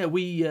Yeah,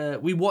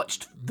 we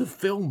watched the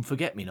film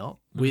Forget Me Not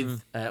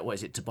with what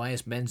is it,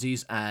 Tobias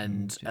Menzies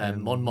and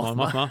Mon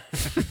Mothma.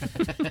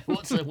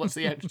 what's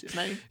the actress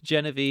name?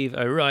 Genevieve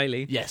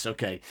O'Reilly. Yes,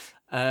 okay.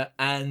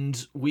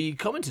 And we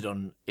commented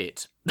on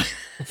it.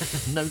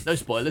 No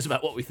spoilers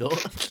about what we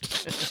thought.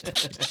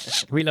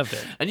 We loved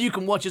it. And you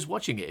can watch us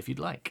watching it if you'd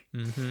like.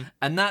 Mm-hmm.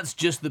 And that's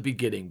just the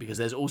beginning, because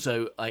there's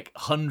also like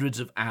hundreds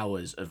of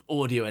hours of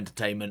audio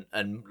entertainment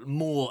and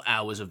more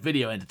hours of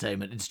video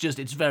entertainment.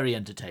 It's very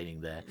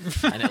entertaining there.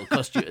 And it'll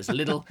cost you as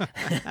little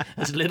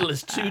as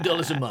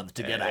 $2 a month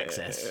to get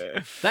access.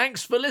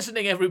 Thanks for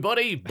listening,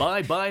 everybody.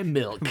 Bye-bye,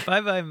 milk.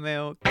 Bye-bye,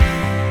 milk.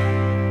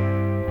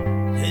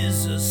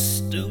 He's a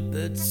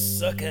stupid,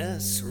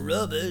 suck-ass,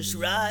 rubbish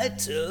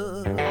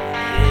writer.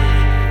 Yeah.